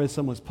time I read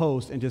someone's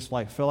post and just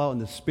like fell out in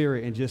the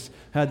spirit and just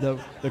had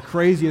the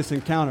craziest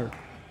encounter.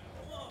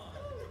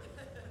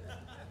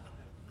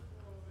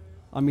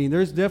 I mean,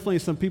 there's definitely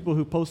some people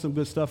who post some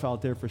good stuff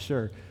out there for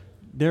sure.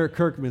 Derek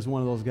Kirkman is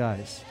one of those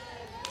guys.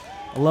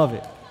 I love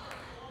it.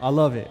 I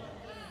love it.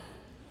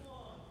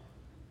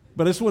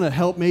 But I just want to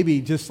help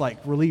maybe just like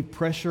relieve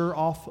pressure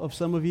off of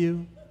some of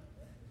you.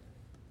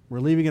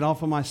 Relieving it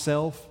off of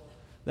myself.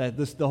 That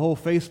the whole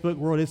Facebook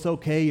world, it's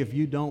okay if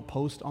you don't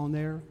post on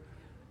there.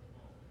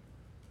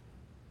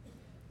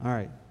 All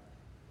right.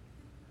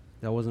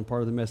 That wasn't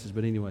part of the message,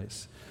 but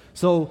anyways.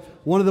 So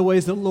one of the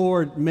ways the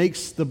Lord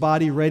makes the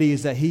body ready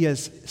is that he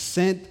has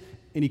sent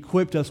and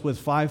equipped us with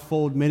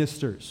fivefold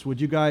ministers.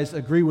 Would you guys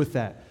agree with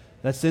that?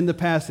 That's in the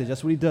passage.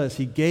 That's what he does.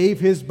 He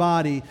gave his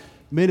body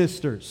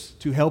ministers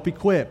to help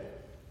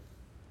equip.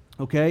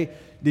 Okay?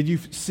 Did you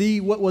see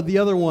what the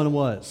other one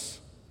was?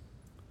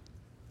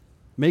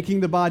 Making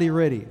the body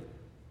ready.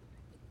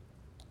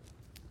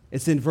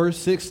 It's in verse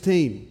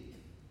 16.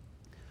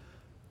 It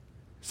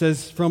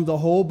says, from the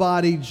whole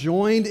body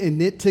joined and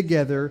knit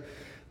together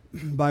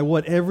by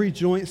what every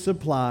joint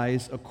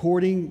supplies,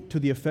 according to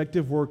the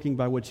effective working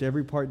by which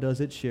every part does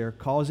its share,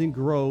 causing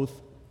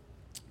growth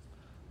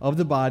of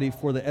the body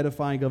for the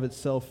edifying of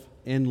itself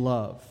in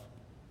love.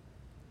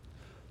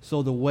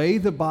 So the way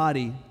the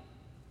body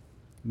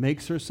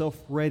makes herself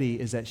ready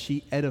is that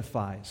she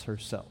edifies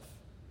herself.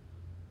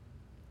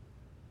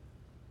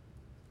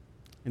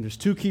 And there's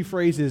two key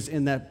phrases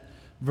in that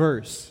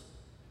verse.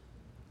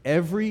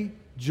 Every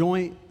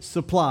joint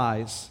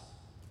supplies,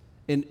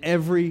 and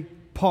every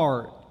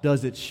part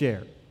does its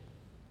share.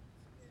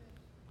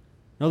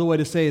 Another way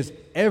to say is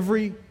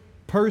every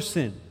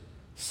person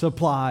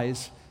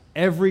supplies,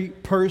 every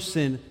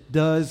person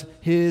does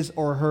his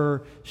or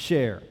her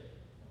share.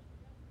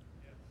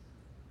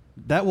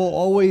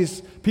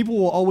 People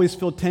will always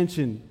feel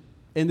tension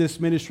in this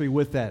ministry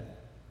with that.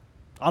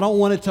 I don't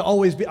want it to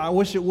always be, I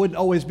wish it wouldn't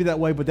always be that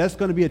way, but that's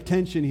going to be a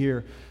tension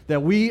here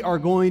that we are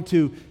going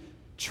to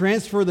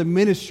transfer the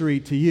ministry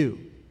to you.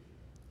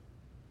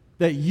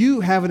 That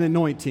you have an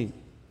anointing,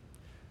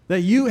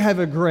 that you have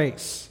a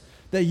grace,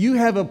 that you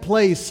have a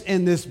place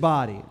in this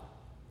body.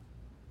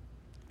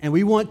 And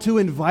we want to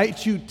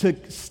invite you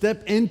to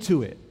step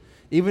into it.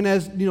 Even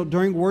as,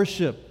 during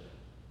worship,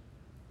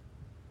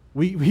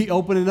 we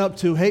open it up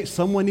to, hey,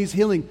 someone needs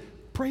healing,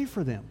 pray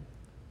for them.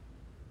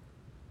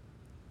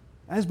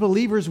 As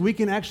believers, we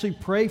can actually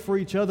pray for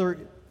each other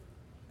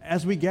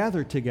as we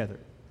gather together.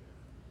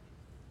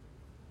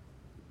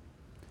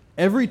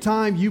 Every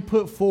time you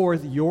put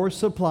forth your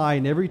supply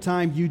and every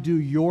time you do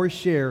your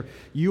share,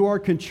 you are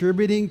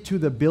contributing to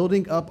the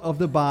building up of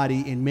the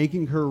body and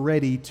making her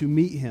ready to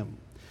meet him.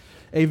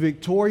 A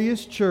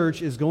victorious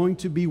church is going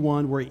to be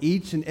one where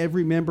each and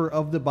every member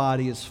of the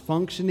body is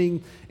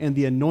functioning in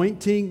the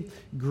anointing,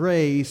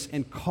 grace,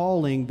 and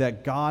calling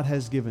that God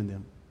has given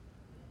them.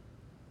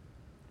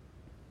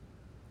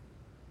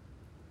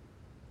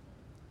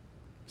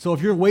 So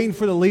if you're waiting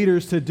for the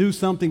leaders to do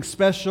something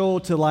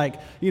special, to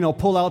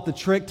pull out the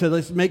trick to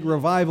let's make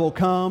revival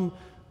come,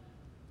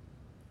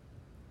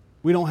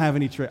 we don't have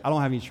any trick. I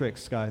don't have any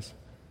tricks, guys.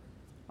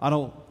 I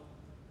don't.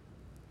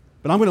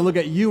 But I'm going to look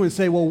at you and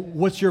say, well,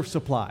 what's your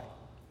supply?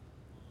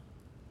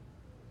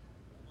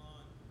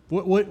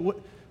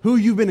 Who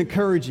you've been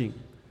encouraging?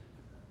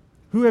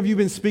 Who have you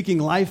been speaking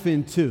life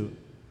into?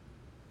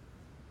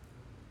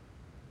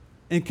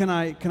 And can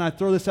I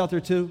throw this out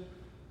there too?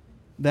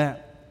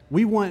 That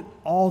we want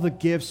all the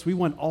gifts, we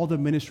want all the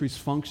ministries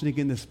functioning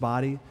in this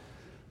body,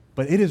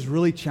 But it is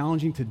really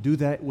challenging to do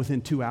that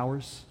within 2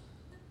 hours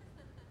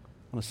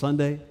on a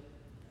Sunday.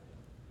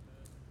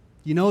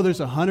 You know there's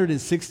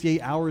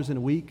 168 hours in a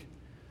week,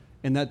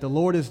 and that the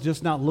Lord is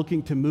just not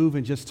looking to move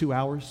in just 2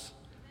 hours?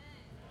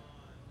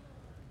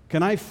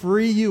 Can I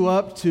free you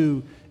up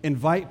to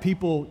invite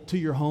people to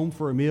your home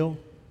for a meal?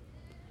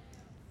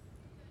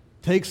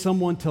 Take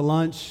someone to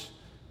lunch,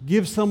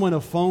 give someone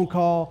a phone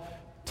call,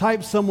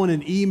 type someone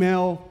an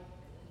email,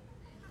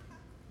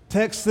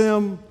 text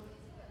them,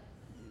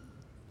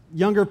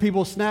 younger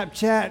people,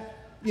 Snapchat,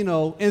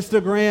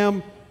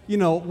 Instagram,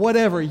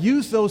 whatever.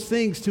 Use those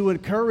things to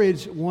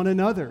encourage one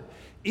another.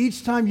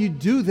 Each time you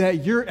do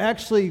that, you're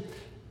actually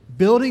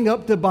building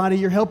up the body.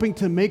 You're helping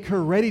to make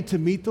her ready to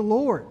meet the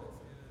Lord.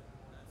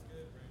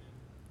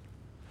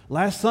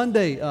 Last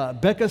Sunday,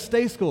 Becca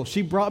Stayskool,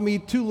 she brought me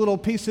 2 little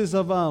pieces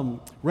of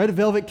red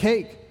velvet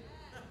cake.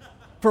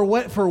 For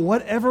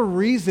whatever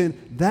reason,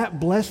 that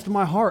blessed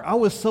my heart. I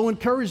was so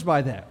encouraged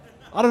by that.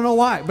 I don't know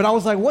why, but I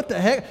was like, what the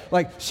heck?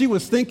 Like, she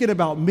was thinking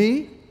about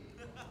me,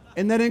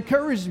 and that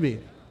encouraged me.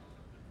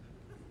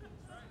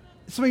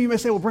 Some of you may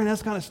say, well, Brandon,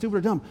 that's kind of stupid or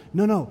dumb.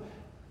 No,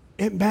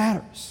 it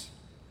matters.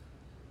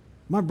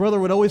 My brother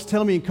would always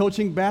tell me in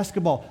coaching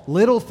basketball,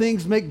 little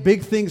things make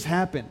big things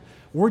happen.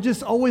 We're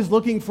just always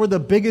looking for the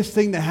biggest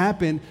thing to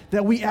happen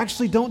that we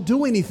actually don't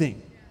do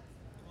anything.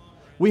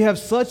 We have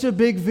such a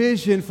big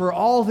vision for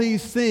all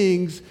these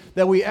things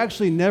that we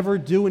actually never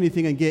do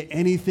anything and get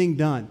anything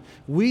done.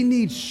 We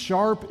need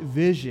sharp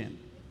vision.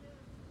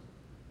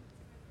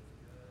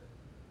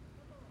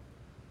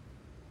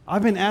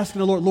 I've been asking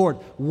the Lord,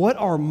 what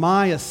are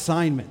my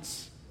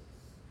assignments?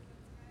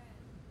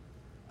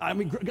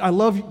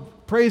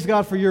 Praise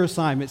God for your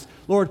assignments.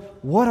 Lord,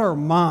 what are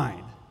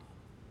mine?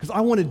 Because I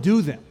want to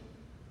do them.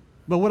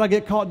 But what I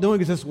get caught doing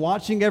is just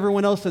watching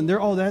everyone else and they're,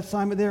 that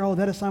assignment there,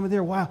 that assignment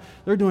there. Wow,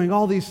 they're doing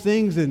all these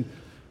things and,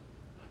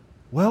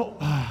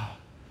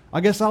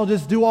 I guess I'll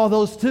just do all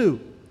those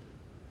too.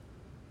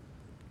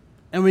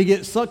 And we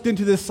get sucked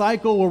into this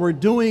cycle where we're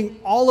doing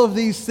all of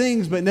these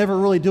things but never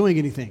really doing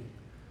anything.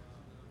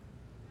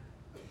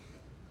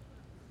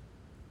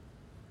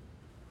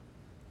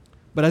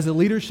 But as a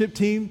leadership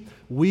team,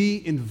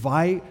 we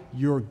invite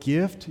your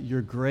gift,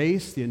 your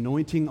grace, the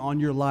anointing on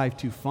your life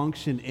to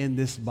function in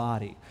this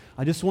body.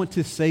 I just want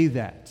to say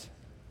that.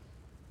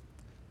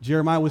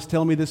 Jeremiah was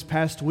telling me this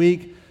past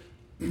week,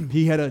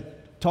 he had a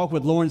talk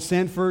with Lauren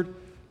Sanford,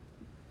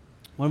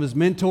 one of his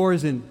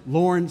mentors, and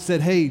Lauren said,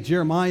 hey,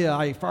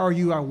 Jeremiah, if I were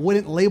you, I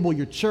wouldn't label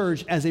your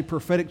church as a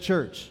prophetic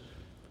church.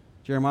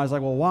 Jeremiah's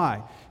like, well,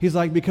 why? He's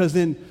like, because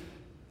then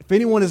if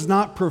anyone is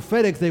not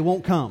prophetic, they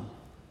won't come.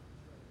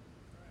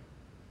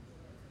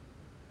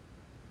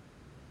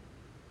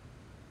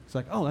 It's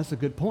like, oh, that's a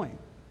good point.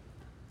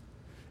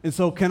 And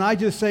so can I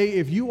just say,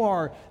 if you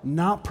are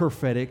not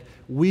prophetic,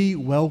 we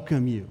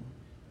welcome you.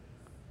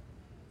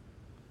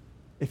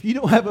 If you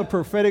don't have a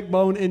prophetic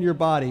bone in your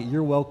body,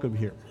 you're welcome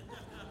here.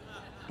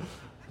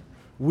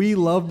 We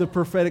love the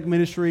prophetic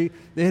ministry.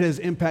 It has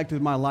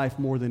impacted my life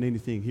more than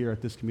anything here at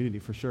this community,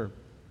 for sure.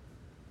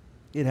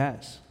 It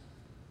has.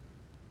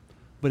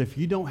 But if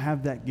you don't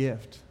have that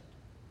gift,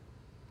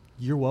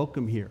 you're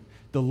welcome here.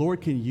 The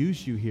Lord can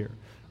use you here.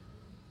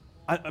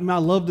 I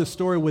love the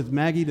story with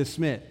Maggie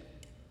DeSmit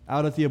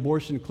out at the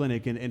abortion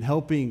clinic and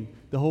helping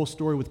the whole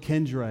story with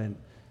Kendra. And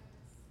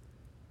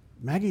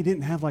Maggie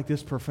didn't have like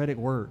this prophetic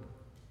word.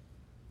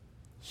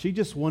 She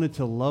just wanted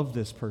to love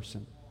this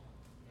person.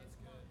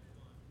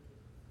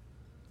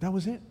 That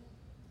was it.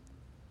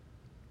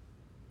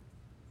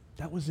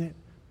 That was it.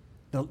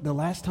 The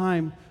last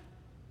time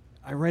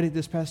I read it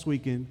this past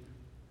weekend,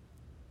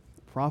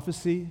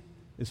 prophecy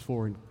is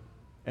for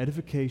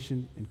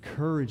edification,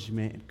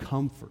 encouragement, and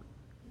comfort.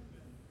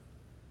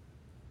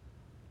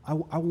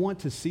 I want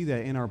to see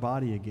that in our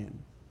body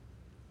again.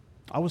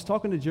 I was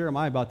talking to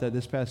Jeremiah about that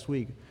this past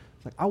week.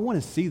 It's like, I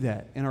want to see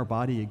that in our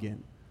body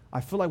again. I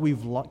feel like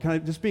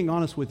just being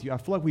honest with you, I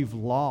feel like we've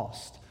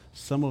lost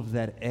some of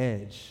that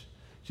edge.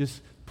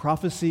 Just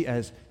prophecy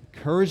as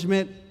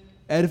encouragement,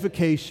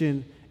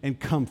 edification, and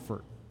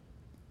comfort.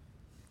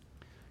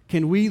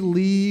 Can we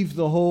leave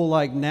the whole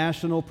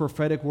national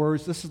prophetic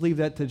words? Let's just leave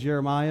that to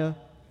Jeremiah.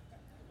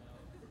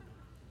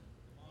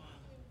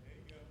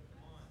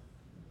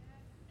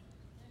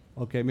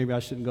 Okay, maybe I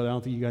shouldn't go there. I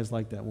don't think you guys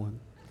like that one.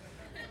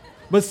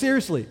 But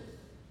seriously,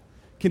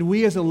 can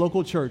we as a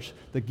local church,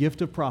 the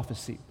gift of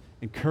prophecy,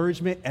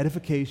 encouragement,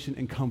 edification,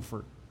 and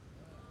comfort?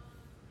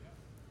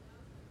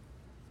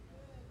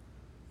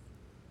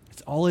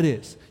 It's all it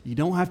is. You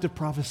don't have to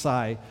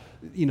prophesy,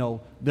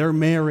 their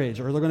marriage,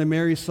 or they're going to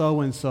marry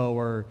so-and-so,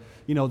 or,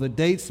 the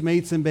dates,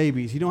 mates, and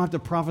babies. You don't have to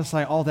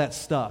prophesy all that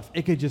stuff.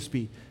 It could just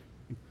be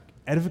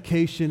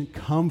edification,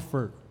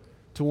 comfort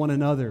to one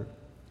another.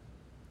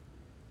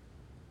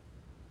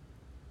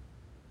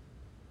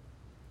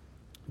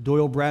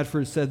 Doyle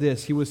Bradford said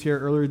this. He was here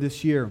earlier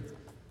this year.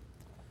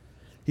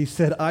 He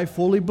said, I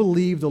fully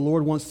believe the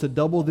Lord wants to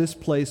double this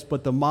place,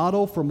 but the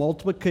model for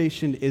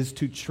multiplication is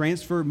to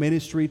transfer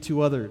ministry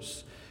to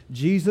others.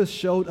 Jesus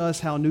showed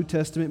us how New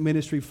Testament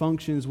ministry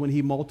functions when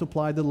he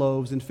multiplied the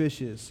loaves and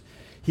fishes.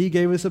 He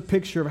gave us a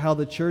picture of how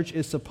the church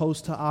is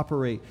supposed to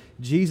operate.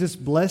 Jesus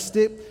blessed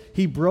it,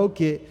 he broke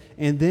it,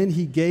 and then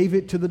he gave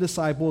it to the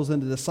disciples,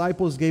 and the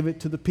disciples gave it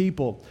to the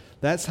people.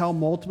 That's how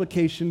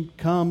multiplication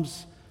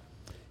comes.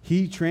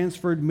 He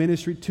transferred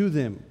ministry to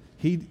them.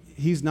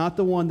 He's not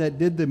the one that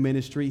did the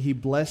ministry. He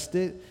blessed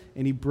it,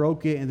 and he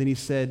broke it, and then he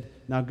said,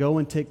 now go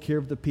and take care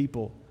of the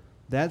people.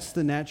 That's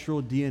the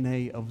natural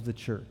DNA of the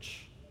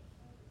church.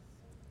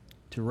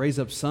 To raise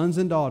up sons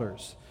and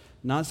daughters,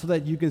 not so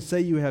that you can say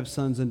you have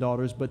sons and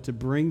daughters, but to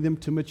bring them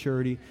to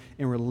maturity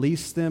and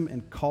release them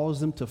and cause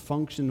them to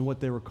function in what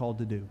they were called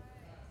to do.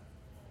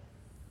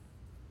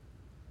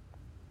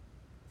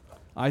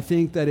 I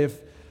think that if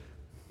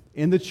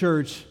in the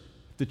church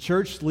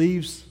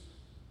leaves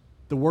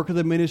the work of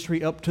the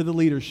ministry up to the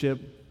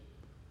leadership,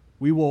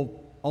 we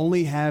will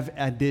only have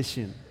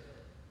addition.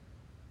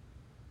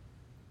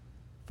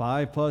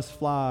 5 plus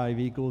 5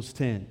 equals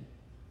 10.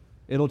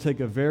 It'll take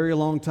a very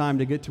long time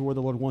to get to where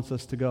the Lord wants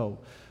us to go.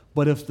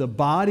 But if the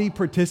body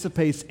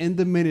participates in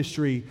the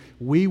ministry,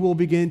 we will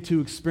begin to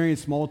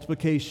experience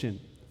multiplication.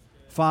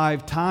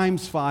 5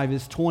 times 5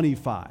 is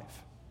 25.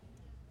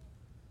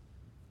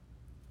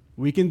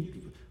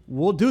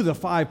 We'll do the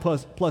 5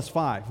 plus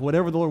 5,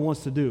 whatever the Lord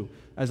wants to do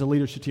as a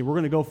leadership team. We're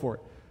going to go for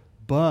it.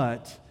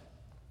 But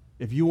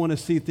if you want to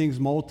see things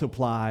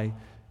multiply,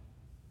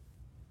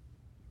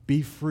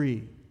 be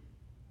free.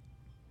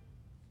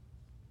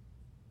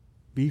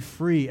 Be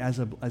free as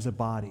a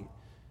body.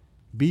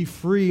 Be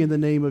free in the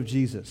name of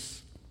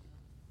Jesus.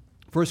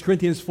 1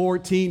 Corinthians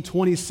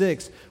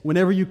 14:26.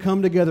 Whenever you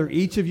come together,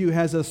 each of you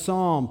has a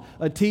psalm,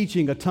 a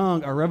teaching, a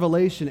tongue, a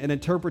revelation, an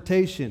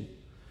interpretation.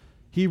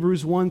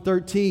 Hebrews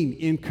 1:13.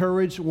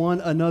 Encourage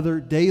one another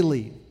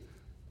daily.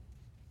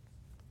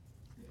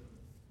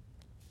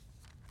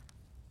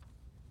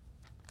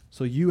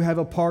 So you have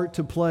a part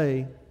to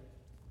play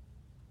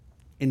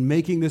in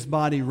making this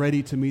body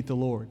ready to meet the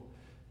Lord.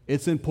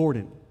 It's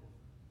important.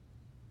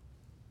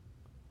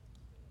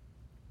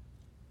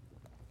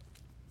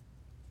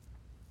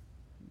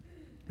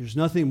 There's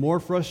nothing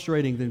more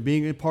frustrating than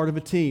being a part of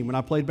a team. When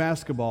I played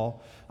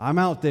basketball, I'm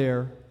out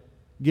there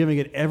giving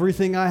it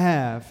everything I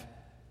have,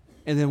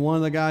 and then one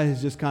of the guys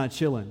is just kind of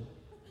chilling.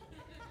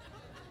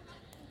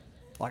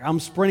 Like I'm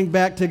sprinting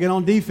back to get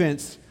on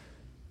defense.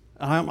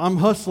 I'm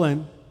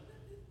hustling,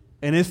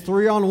 and it's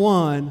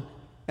 3-on-1,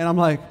 and I'm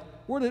like,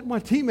 where did my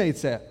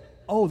teammates at?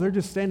 Oh, they're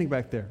just standing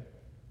back there.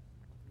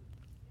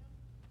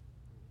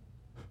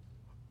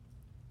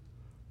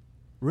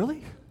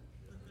 Really?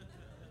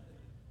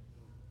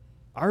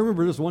 I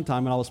remember this one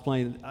time when I was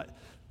playing,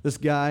 this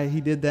guy, he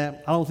did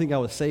that. I don't think I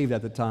was saved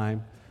at the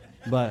time,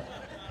 but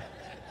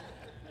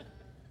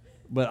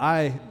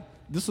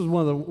this was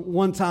one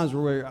of the times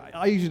where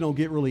I usually don't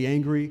get really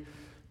angry.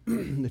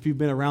 If you've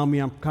been around me,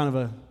 I'm kind of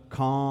a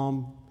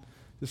calm,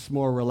 just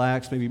more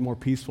relaxed, maybe more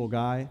peaceful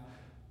guy.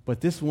 But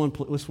this one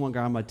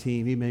guy on my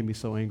team, he made me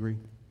so angry.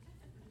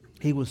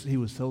 He was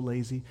so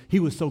lazy.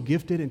 He was so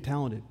gifted and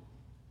talented,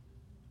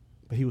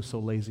 but he was so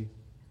lazy.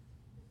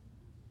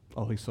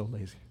 Oh, he's so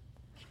lazy.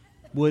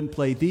 Wouldn't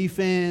play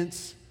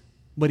defense,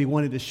 but he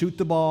wanted to shoot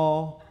the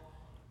ball,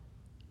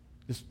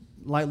 just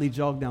lightly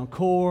jog down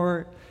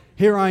court.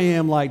 Here I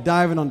am, like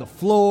diving on the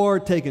floor,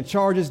 taking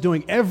charges,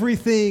 doing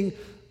everything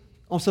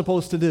I'm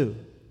supposed to do.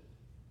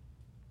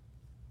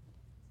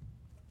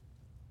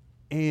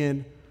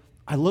 And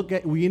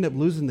we end up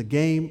losing the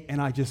game, and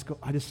I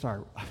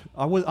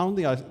don't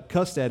think I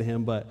cussed at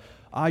him, but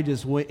I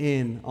just went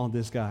in on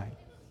this guy.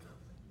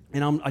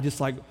 And I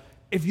just like,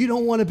 if you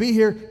don't want to be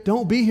here,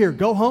 don't be here.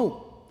 Go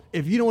home.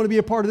 If you don't want to be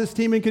a part of this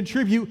team and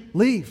contribute,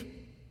 leave.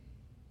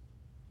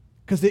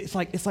 Because it's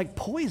like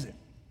poison.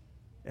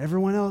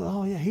 Everyone else,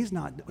 oh yeah, he's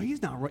not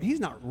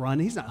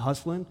running, he's not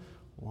hustling.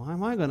 Why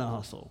am I going to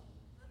hustle?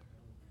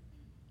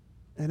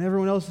 And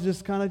everyone else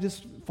just kind of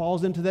just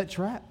falls into that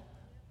trap.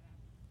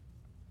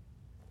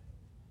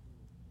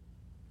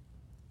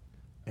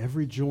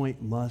 Every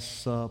joint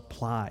must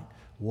supply.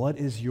 What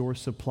is your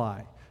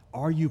supply?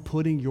 Are you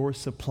putting your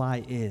supply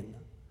in?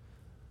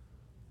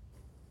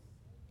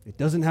 It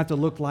doesn't have to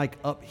look like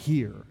up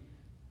here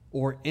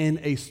or in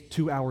a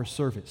 2-hour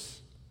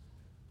service.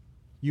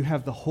 You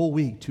have the whole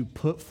week to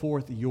put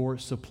forth your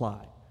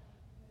supply.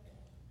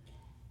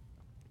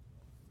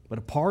 But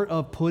a part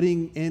of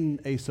putting in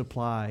a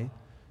supply,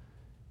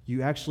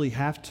 you actually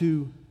have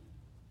to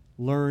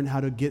learn how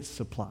to get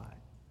supply.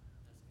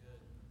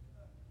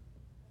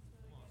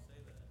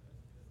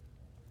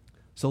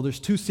 So there's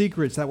 2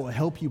 secrets that will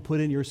help you put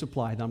in your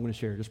supply that I'm going to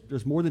share.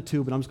 There's more than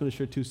 2, but I'm just going to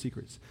share 2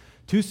 secrets.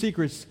 2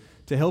 secrets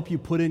to help you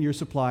put in your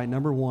supply.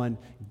 Number 1,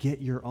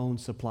 get your own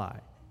supply.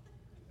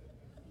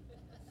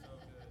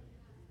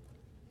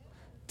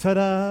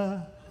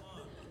 Ta-da!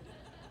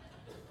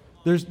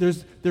 There's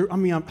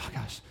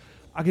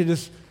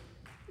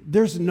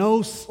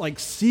no like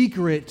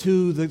secret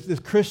to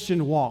the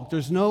Christian walk.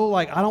 There's no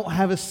like, I don't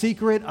have a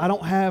secret. I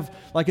don't have,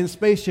 like in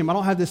Space Jam, I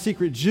don't have the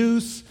secret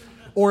juice.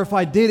 Or if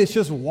I did, it's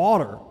just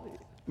water.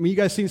 I mean, you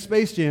guys seen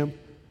Space Jam.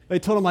 They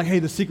told them, like, hey,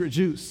 the secret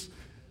juice.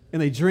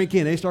 And they drink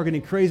in. They start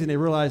getting crazy, and they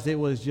realized it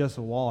was just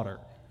water.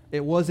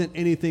 It wasn't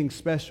anything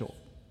special.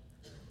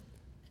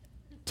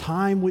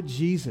 Time with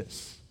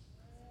Jesus.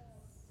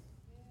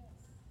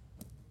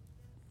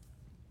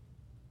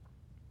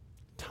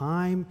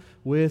 Time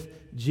with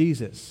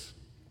Jesus.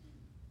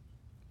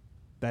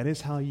 That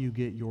is how you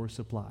get your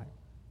supply.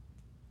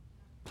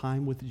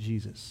 Time with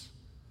Jesus.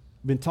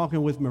 I've been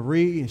talking with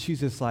Marie, and she's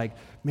just like,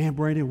 man,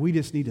 Brandon, we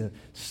just need to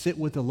sit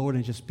with the Lord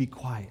and just be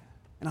quiet.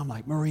 And I'm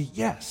like, Marie,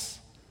 yes.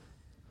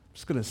 I'm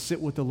just going to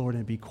sit with the Lord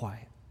and be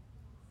quiet.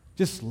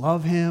 Just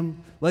love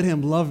him. Let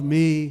him love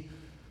me.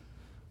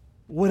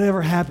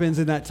 Whatever happens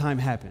in that time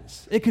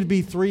happens. It could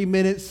be 3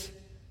 minutes,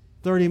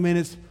 30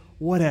 minutes,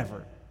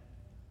 whatever.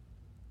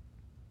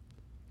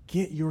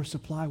 Get your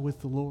supply with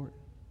the Lord.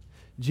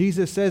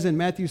 Jesus says in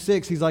Matthew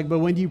 6, he's like, but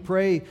when you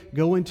pray,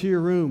 go into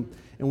your room,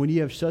 and when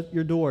you have shut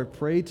your door,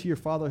 pray to your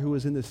Father who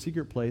is in the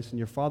secret place, and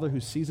your Father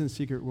who sees in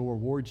secret will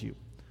reward you.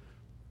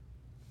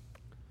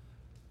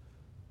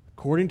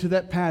 According to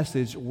that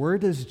passage, where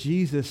does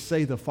Jesus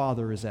say the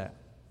Father is at?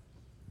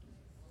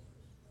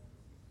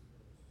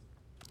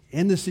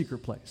 In the secret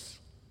place.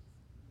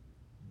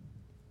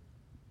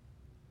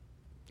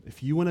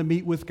 If you want to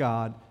meet with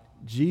God,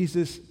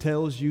 Jesus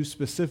tells you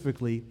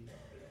specifically,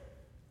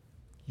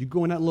 you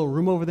go in that little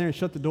room over there and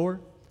shut the door,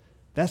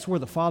 that's where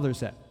the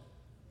Father's at.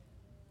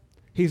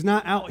 He's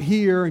not out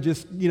here and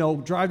just,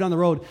 drive down the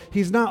road.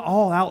 He's not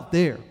all out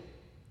there.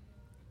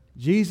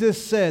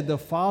 Jesus said the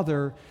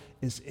Father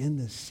is in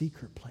the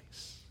secret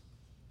place.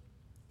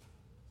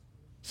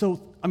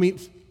 So,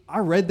 I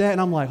read that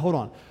and I'm like, hold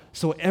on.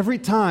 So every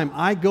time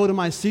I go to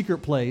my secret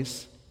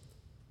place,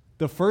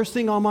 the first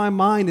thing on my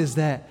mind is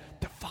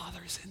that the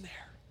Father's in there.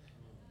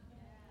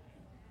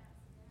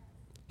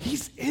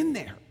 He's in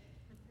there.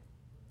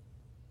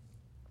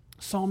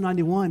 Psalm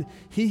 91,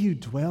 he who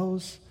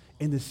dwells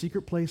in the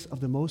secret place of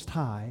the Most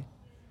High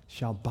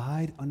shall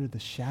abide under the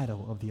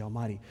shadow of the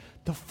Almighty.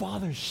 The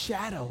Father's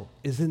shadow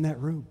is in that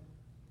room.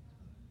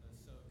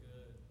 That's so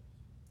good.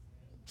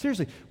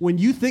 Seriously, when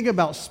you think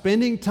about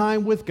spending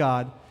time with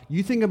God,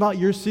 you think about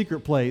your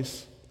secret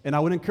place, and I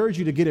would encourage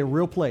you to get a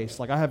real place.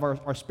 Like I have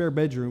our spare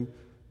bedroom,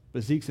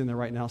 but Zeke's in there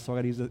right now, so I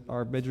got to use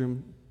our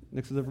bedroom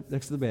next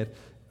to the bed.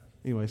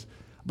 Anyways,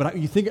 but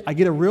you think I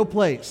get a real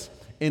place,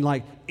 and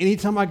like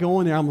anytime I go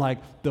in there, I'm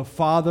like, the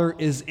Father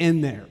is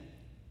in there.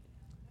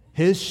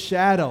 His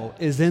shadow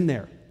is in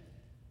there.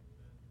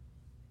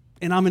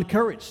 And I'm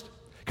encouraged.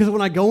 Because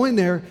when I go in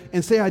there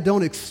and say I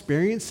don't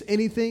experience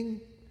anything,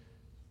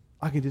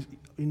 I can just,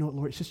 what,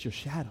 Lord, it's just your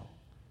shadow.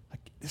 Like,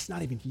 it's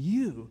not even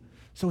you.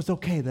 So it's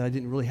okay that I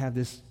didn't really have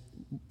this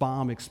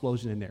bomb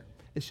explosion in there.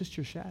 It's just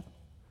your shadow.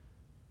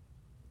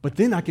 But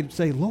then I can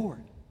say, Lord,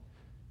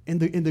 in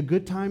the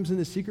good times in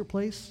the secret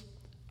place,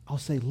 I'll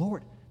say,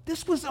 Lord,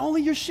 this was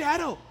only your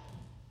shadow.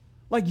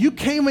 Like you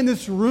came in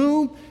this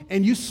room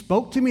and you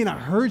spoke to me and I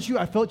heard you,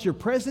 I felt your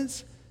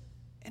presence,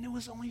 and it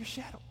was only your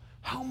shadow.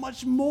 How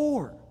much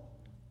more?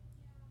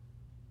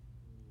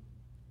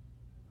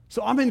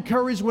 So I'm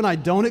encouraged when I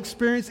don't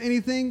experience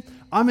anything.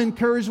 I'm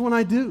encouraged when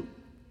I do.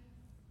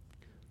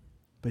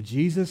 But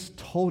Jesus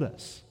told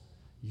us,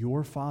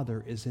 your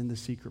Father is in the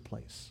secret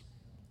place.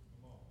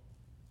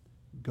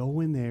 Go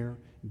in there,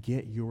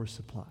 get your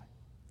supply.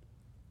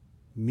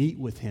 Meet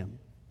with him.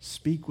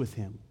 Speak with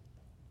him.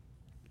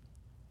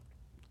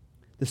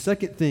 The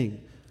second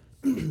thing,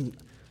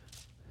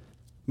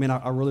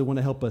 I really want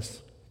to help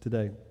us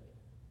today.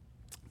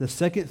 The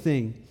second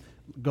thing,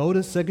 go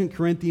to 2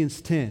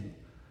 Corinthians 10.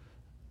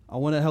 I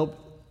want to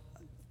help.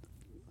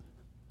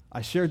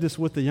 I shared this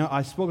with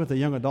I spoke with the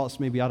young adults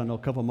maybe, a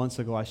couple months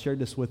ago. I shared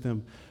this with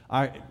them.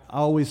 I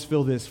always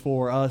feel this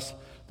for us.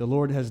 The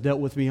Lord has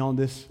dealt with me on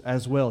this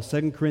as well.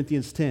 2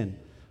 Corinthians 10.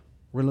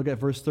 We're going to look at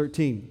verse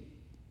 13.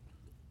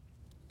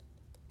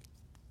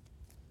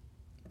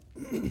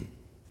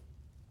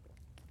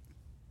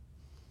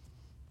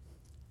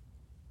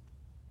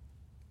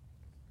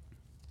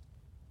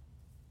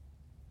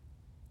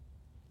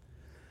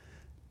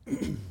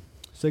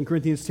 2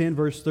 Corinthians 10,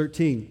 verse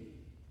 13.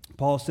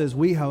 Paul says,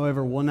 we,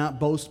 however, will not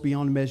boast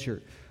beyond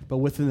measure, but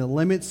within the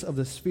limits of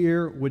the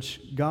sphere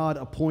which God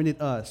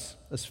appointed us,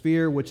 a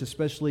sphere which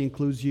especially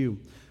includes you.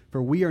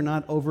 For we are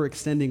not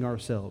overextending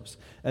ourselves,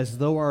 as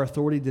though our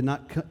authority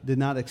did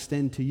not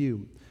extend to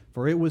you.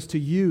 For it was to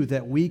you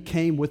that we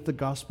came with the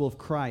gospel of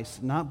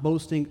Christ, not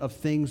boasting of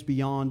things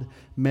beyond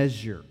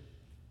measure.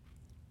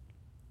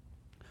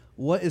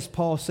 What is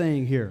Paul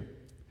saying here?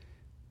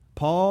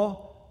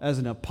 Paul, as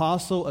an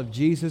apostle of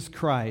Jesus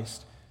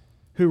Christ,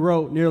 who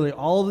wrote nearly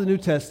all of the New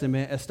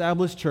Testament,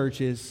 established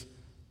churches,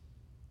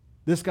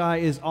 this guy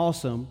is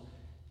awesome.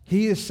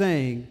 He is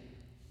saying,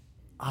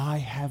 I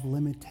have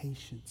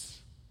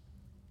limitations.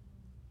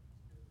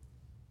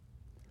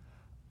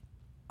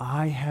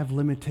 I have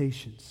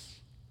limitations.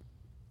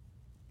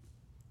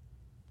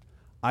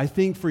 I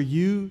think for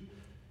you,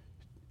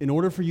 in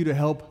order for you to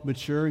help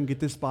mature and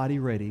get this body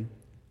ready,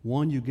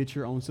 one, you get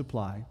your own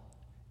supply.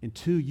 And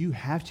two, you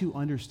have to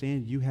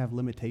understand you have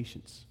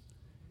limitations.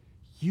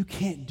 You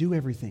can't do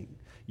everything.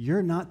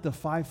 you're not the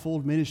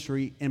fivefold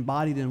ministry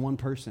embodied in one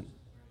person.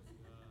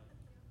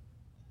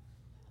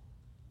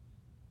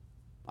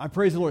 I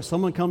praise the Lord.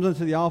 Someone comes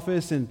into the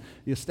office and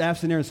your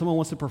staff's in there and someone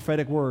wants a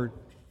prophetic word.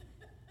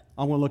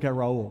 I'm going to look at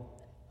Raul.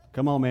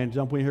 Come on, man.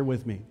 Jump in here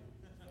with me.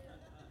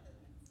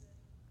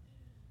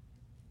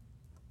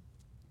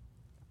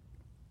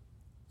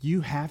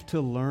 You have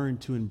to learn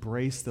to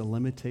embrace the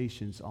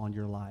limitations on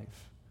your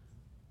life.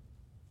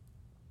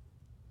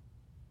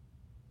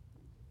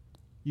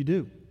 You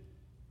do.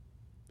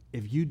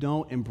 If you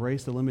don't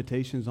embrace the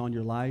limitations on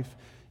your life,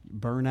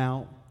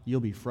 burnout, you'll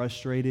be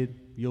frustrated,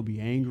 you'll be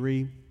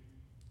angry.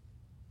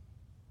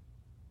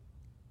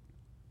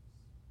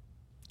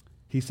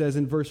 He says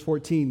in verse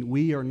 14,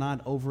 we are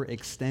not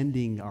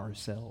overextending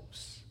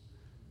ourselves.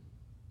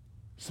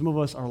 Some of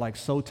us are like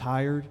so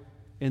tired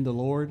in the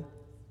Lord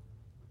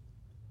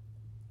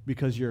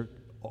because you're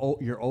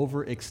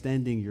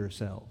overextending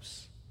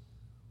yourselves.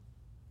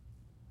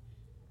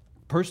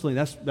 Personally,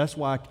 that's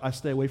why I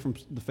stay away from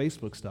the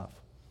Facebook stuff.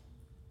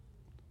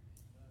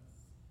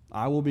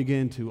 I will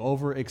begin to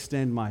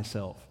overextend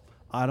myself.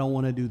 I don't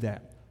want to do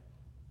that.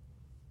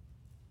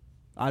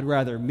 I'd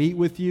rather meet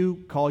with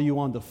you, call you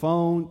on the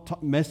phone,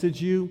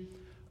 message you,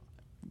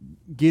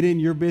 get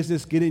in your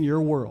business, get in your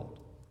world.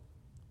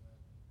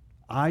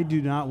 I do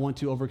not want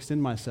to overextend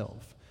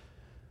myself.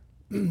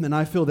 And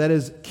I feel that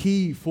is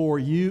key for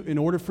you in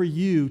order for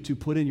you to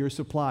put in your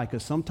supply,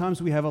 because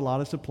sometimes we have a lot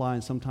of supply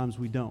and sometimes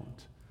we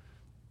don't.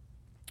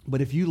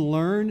 But if you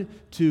learn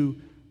to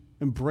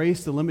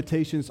embrace the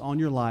limitations on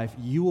your life,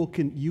 you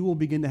will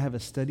begin to have a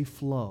steady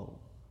flow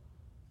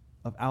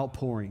of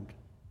outpouring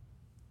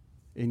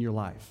in your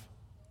life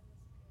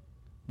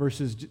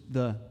versus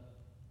the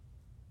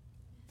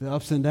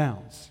ups and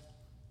downs,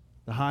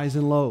 the highs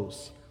and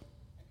lows.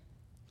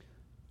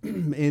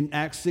 In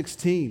Acts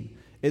 16,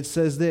 it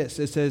says this.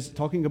 It says,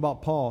 talking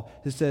about Paul,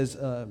 it says,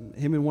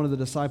 him and one of the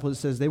disciples,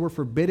 it says, they were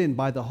forbidden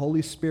by the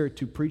Holy Spirit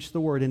to preach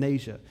the word in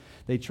Asia.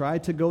 They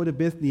tried to go to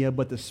Bithynia,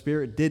 but the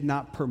Spirit did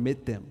not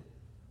permit them.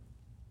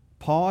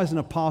 Paul, as an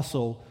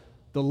apostle,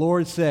 the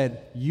Lord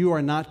said, you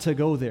are not to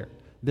go there.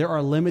 There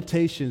are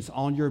limitations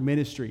on your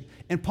ministry.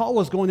 And Paul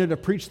was going there to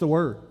preach the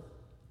word.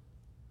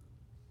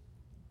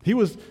 He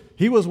was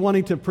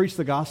wanting to preach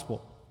the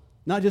gospel,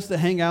 not just to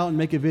hang out and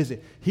make a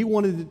visit. He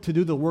wanted to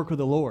do the work of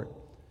the Lord.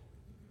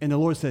 And the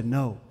Lord said,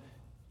 no,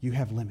 you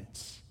have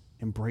limits.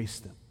 Embrace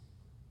them.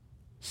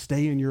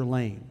 Stay in your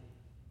lane.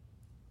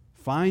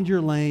 Find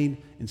your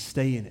lane and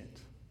stay in it.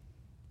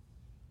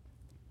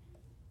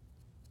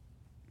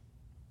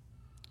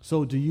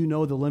 So do you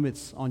know the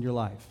limits on your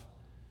life?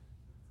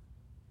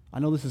 I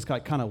know this is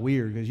kind of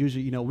weird because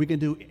usually, we can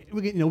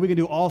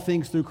do all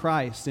things through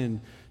Christ and,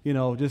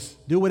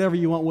 just do whatever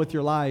you want with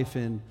your life.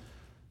 And,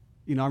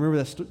 I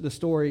remember the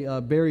story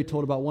Barry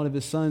told about one of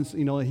his sons.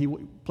 He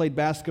played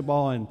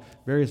basketball and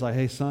Barry's like,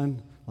 hey,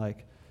 son,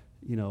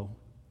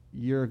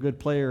 you're a good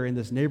player in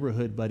this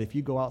neighborhood, but if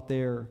you go out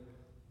there,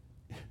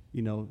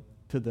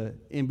 to the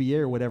NBA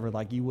or whatever,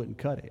 you wouldn't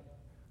cut it.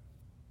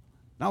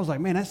 And I was like,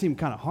 man, that seemed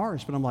kind of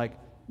harsh, but I'm like,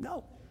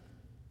 no,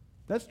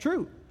 that's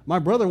true. My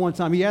brother one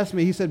time, he asked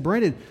me, he said,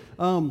 Brandon,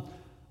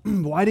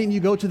 why didn't you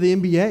go to the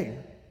NBA?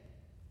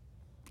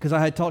 Because I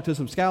had talked to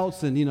some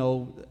scouts and,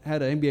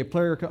 had an NBA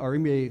player or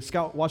NBA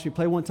scout watch me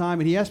play one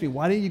time, and he asked me,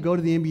 why didn't you go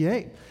to the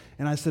NBA?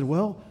 And I said,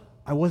 well,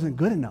 I wasn't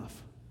good enough.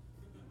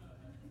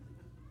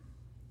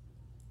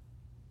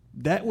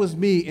 That was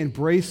me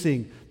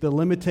embracing the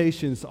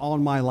limitations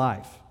on my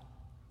life.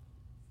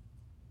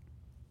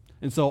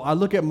 And so I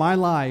look at my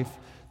life,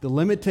 the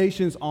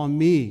limitations on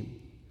me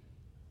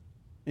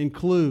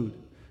include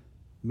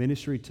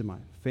ministry to my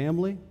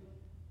family,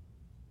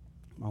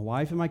 my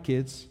wife and my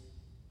kids,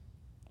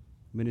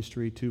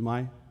 ministry to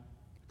my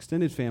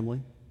extended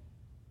family,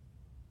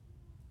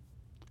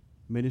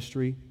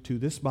 ministry to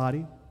this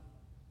body,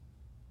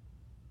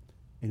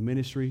 and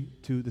ministry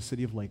to the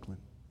city of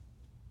Lakeland.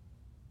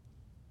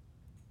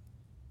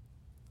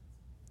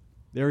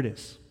 There it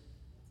is.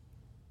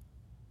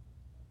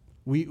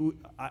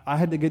 I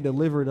had to get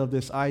delivered of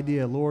this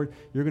idea, Lord,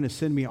 you're going to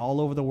send me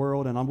all over the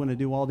world and I'm going to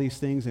do all these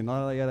things and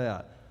yada, yada,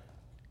 yada.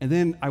 And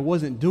then I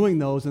wasn't doing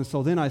those, and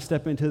so then I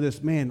step into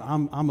this, man,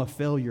 I'm a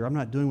failure. I'm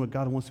not doing what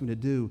God wants me to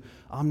do.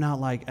 I'm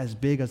not as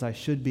big as I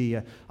should be.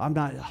 I'm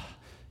not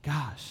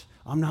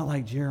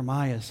like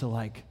Jeremiah,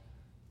 so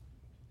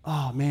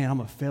oh man, I'm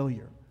a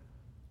failure.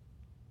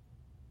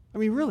 I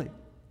mean, really.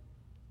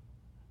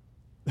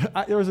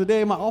 There was a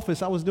day in my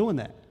office I was doing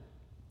that.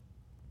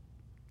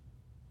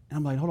 And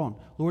I'm like, hold on,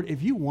 Lord,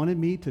 if you wanted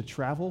me to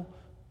travel,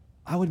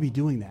 I would be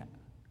doing that.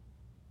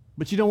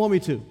 But you don't want me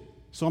to,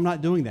 so I'm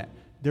not doing that.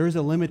 There is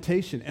a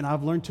limitation, and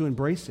I've learned to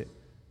embrace it.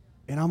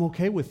 And I'm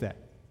okay with that.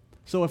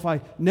 So if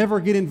I never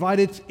get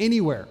invited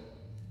anywhere,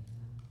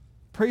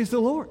 praise the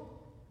Lord.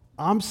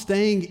 I'm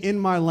staying in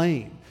my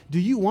lane. Do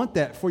you want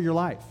that for your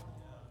life?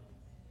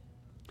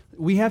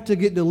 We have to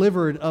get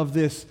delivered of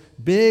this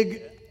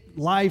big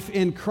life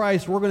in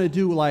Christ. We're going to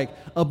do a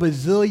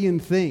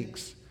bazillion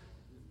things.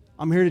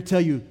 I'm here to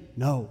tell you,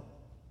 no,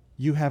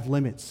 you have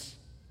limits.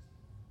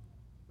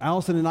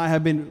 Allison and I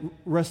have been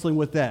wrestling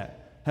with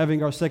that,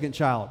 having our second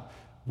child.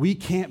 We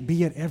can't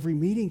be at every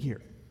meeting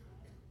here.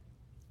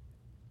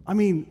 I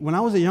mean, when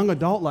I was a young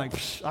adult, like,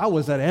 I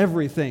was at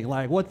everything.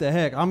 Like, what the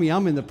heck? I mean,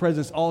 I'm in the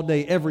presence all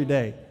day, every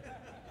day,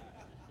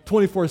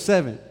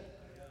 24/7.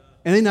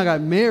 And then I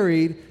got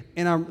married,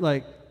 and I'm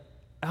like,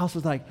 Alice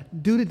was like,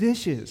 do the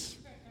dishes.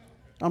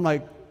 I'm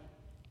like,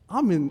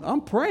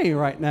 I'm praying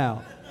right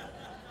now.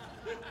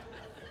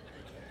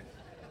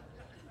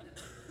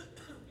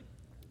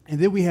 And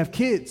then we have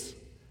kids.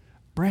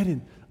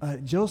 Brandon,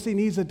 Josie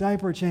needs a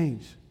diaper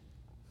change.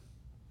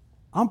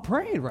 I'm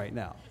praying right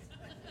now.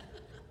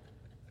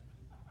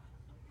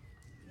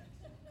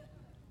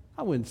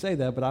 I wouldn't say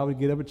that, but I would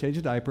get up and change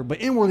a diaper.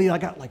 But inwardly, I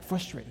got like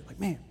frustrated, like,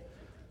 man.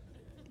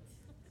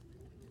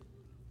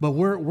 But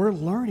we're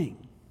learning.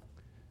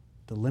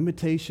 The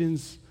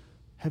limitations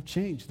have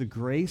changed. The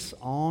grace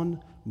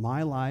on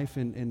my life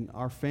and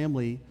our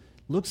family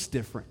looks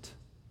different.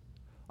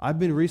 I've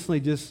been recently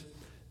just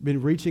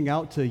been reaching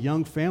out to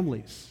young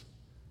families,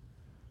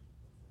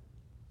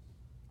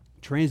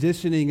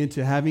 transitioning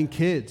into having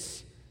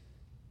kids.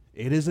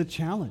 It is a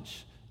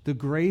challenge. The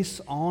grace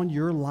on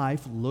your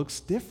life looks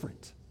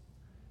different.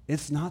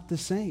 It's not the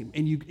same.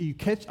 And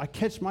I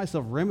catch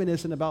myself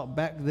reminiscing about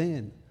back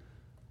then.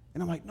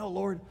 And I'm like, no,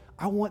 Lord,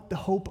 I want the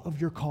hope of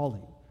your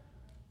calling.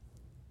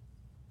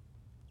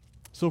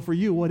 So for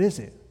you, what is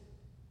it?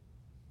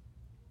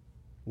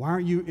 Why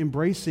aren't you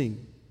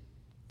embracing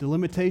the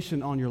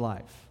limitation on your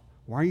life?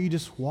 Why aren't you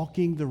just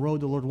walking the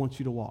road the Lord wants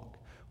you to walk?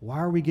 Why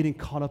are we getting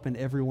caught up in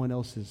everyone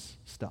else's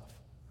stuff?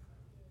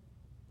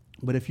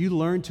 But if you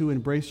learn to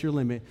embrace your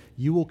limit,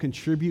 you will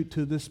contribute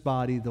to this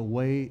body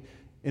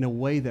in a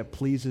way that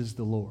pleases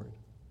the Lord.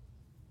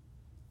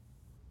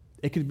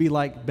 It could be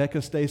like Becca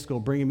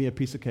Stayskull bringing me a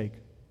piece of cake.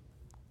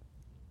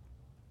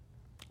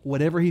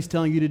 Whatever he's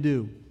telling you to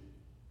do,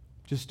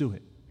 just do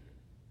it.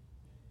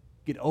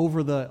 Get over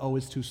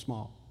it's too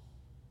small.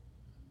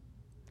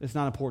 It's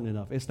not important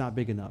enough. It's not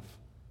big enough.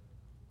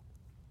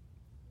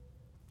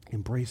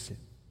 Embrace it.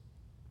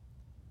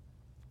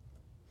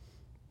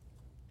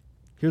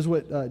 Here's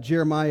what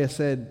Jeremiah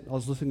said. I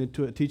was listening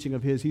to a teaching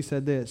of his. He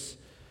said this: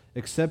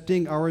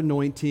 accepting our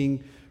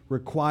anointing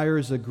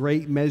requires a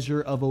great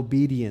measure of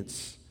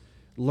obedience.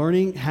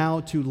 Learning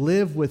how to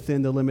live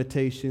within the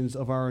limitations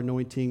of our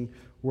anointing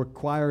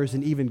requires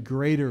an even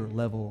greater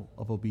level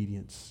of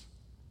obedience.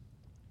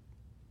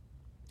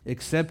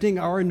 Accepting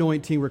our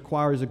anointing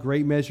requires a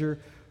great measure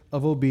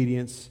of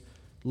obedience.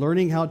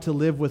 Learning how to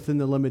live within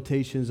the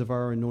limitations of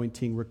our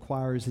anointing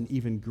requires an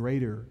even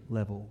greater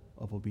level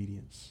of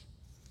obedience.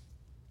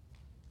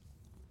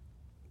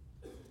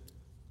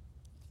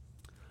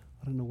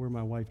 I don't know where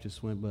my wife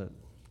just went, but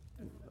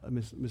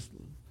Miss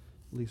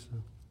Lisa.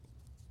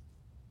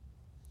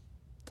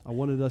 I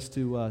wanted us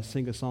to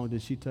sing a song.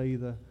 Did she tell you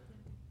the?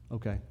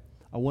 Okay.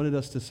 I wanted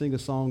us to sing a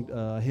song,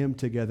 a hymn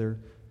together,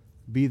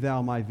 Be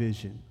Thou My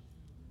Vision.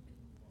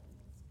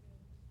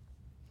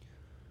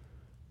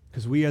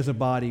 Because we as a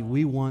body,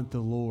 we want the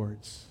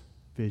Lord's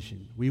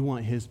vision. We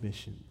want His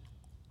mission.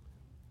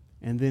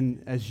 And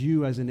then as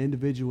you, as an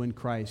individual in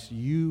Christ,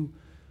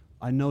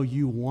 I know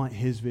you want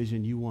His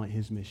vision, you want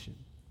His mission.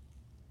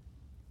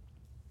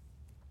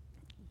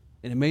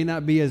 And it may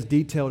not be as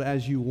detailed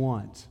as you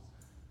want.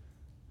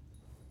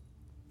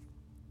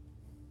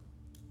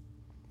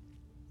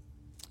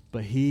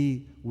 But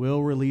He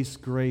will release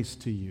grace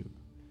to you.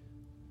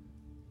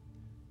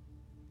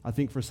 I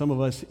think for some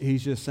of us,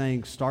 He's just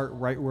saying, start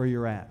right where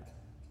you're at.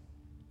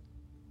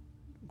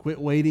 Quit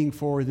waiting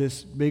for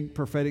this big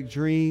prophetic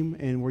dream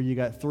and where you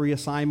got 3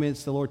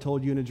 assignments the Lord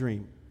told you in a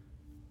dream.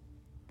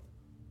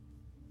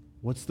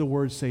 What's the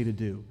Word say to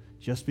do?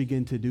 Just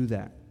begin to do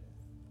that.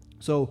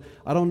 So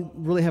I don't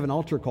really have an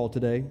altar call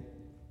today,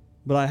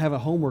 but I have a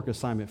homework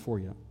assignment for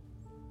you.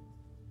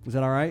 Is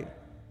that all right?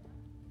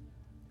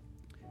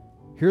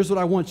 Here's what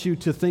I want you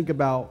to think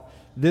about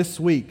this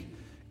week.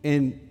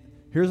 And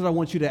here's what I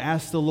want you to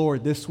ask the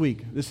Lord this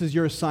week. This is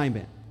your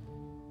assignment.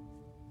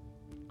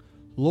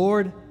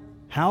 Lord,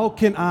 how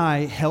can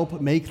I help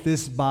make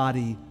this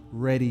body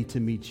ready to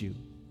meet you?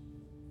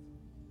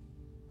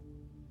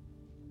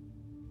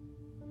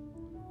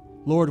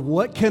 Lord,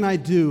 what can I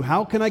do?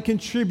 How can I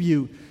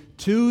contribute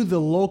to the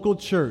local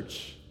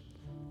church,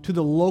 to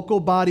the local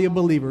body of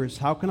believers?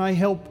 How can I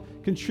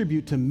help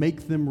contribute to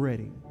make them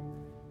ready?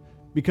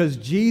 Because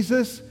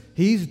Jesus,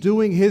 He's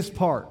doing His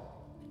part.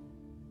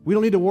 We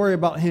don't need to worry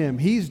about Him.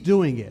 He's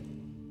doing it.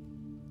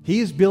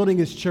 He's building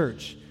His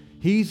church.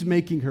 He's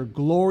making her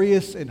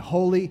glorious and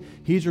holy.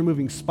 He's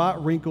removing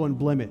spot, wrinkle, and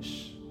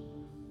blemish.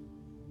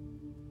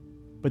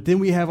 But then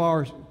we have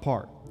our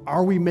part.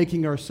 Are we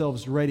making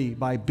ourselves ready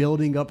by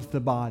building up the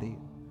body?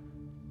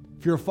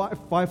 If you're a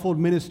fivefold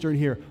minister in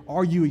here,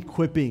 are you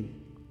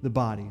equipping the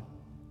body?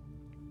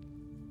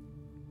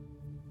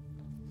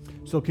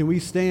 So can we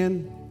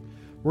stand?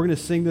 We're going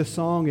to sing this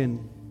song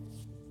and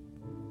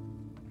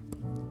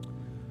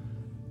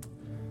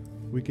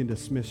we can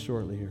dismiss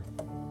shortly here.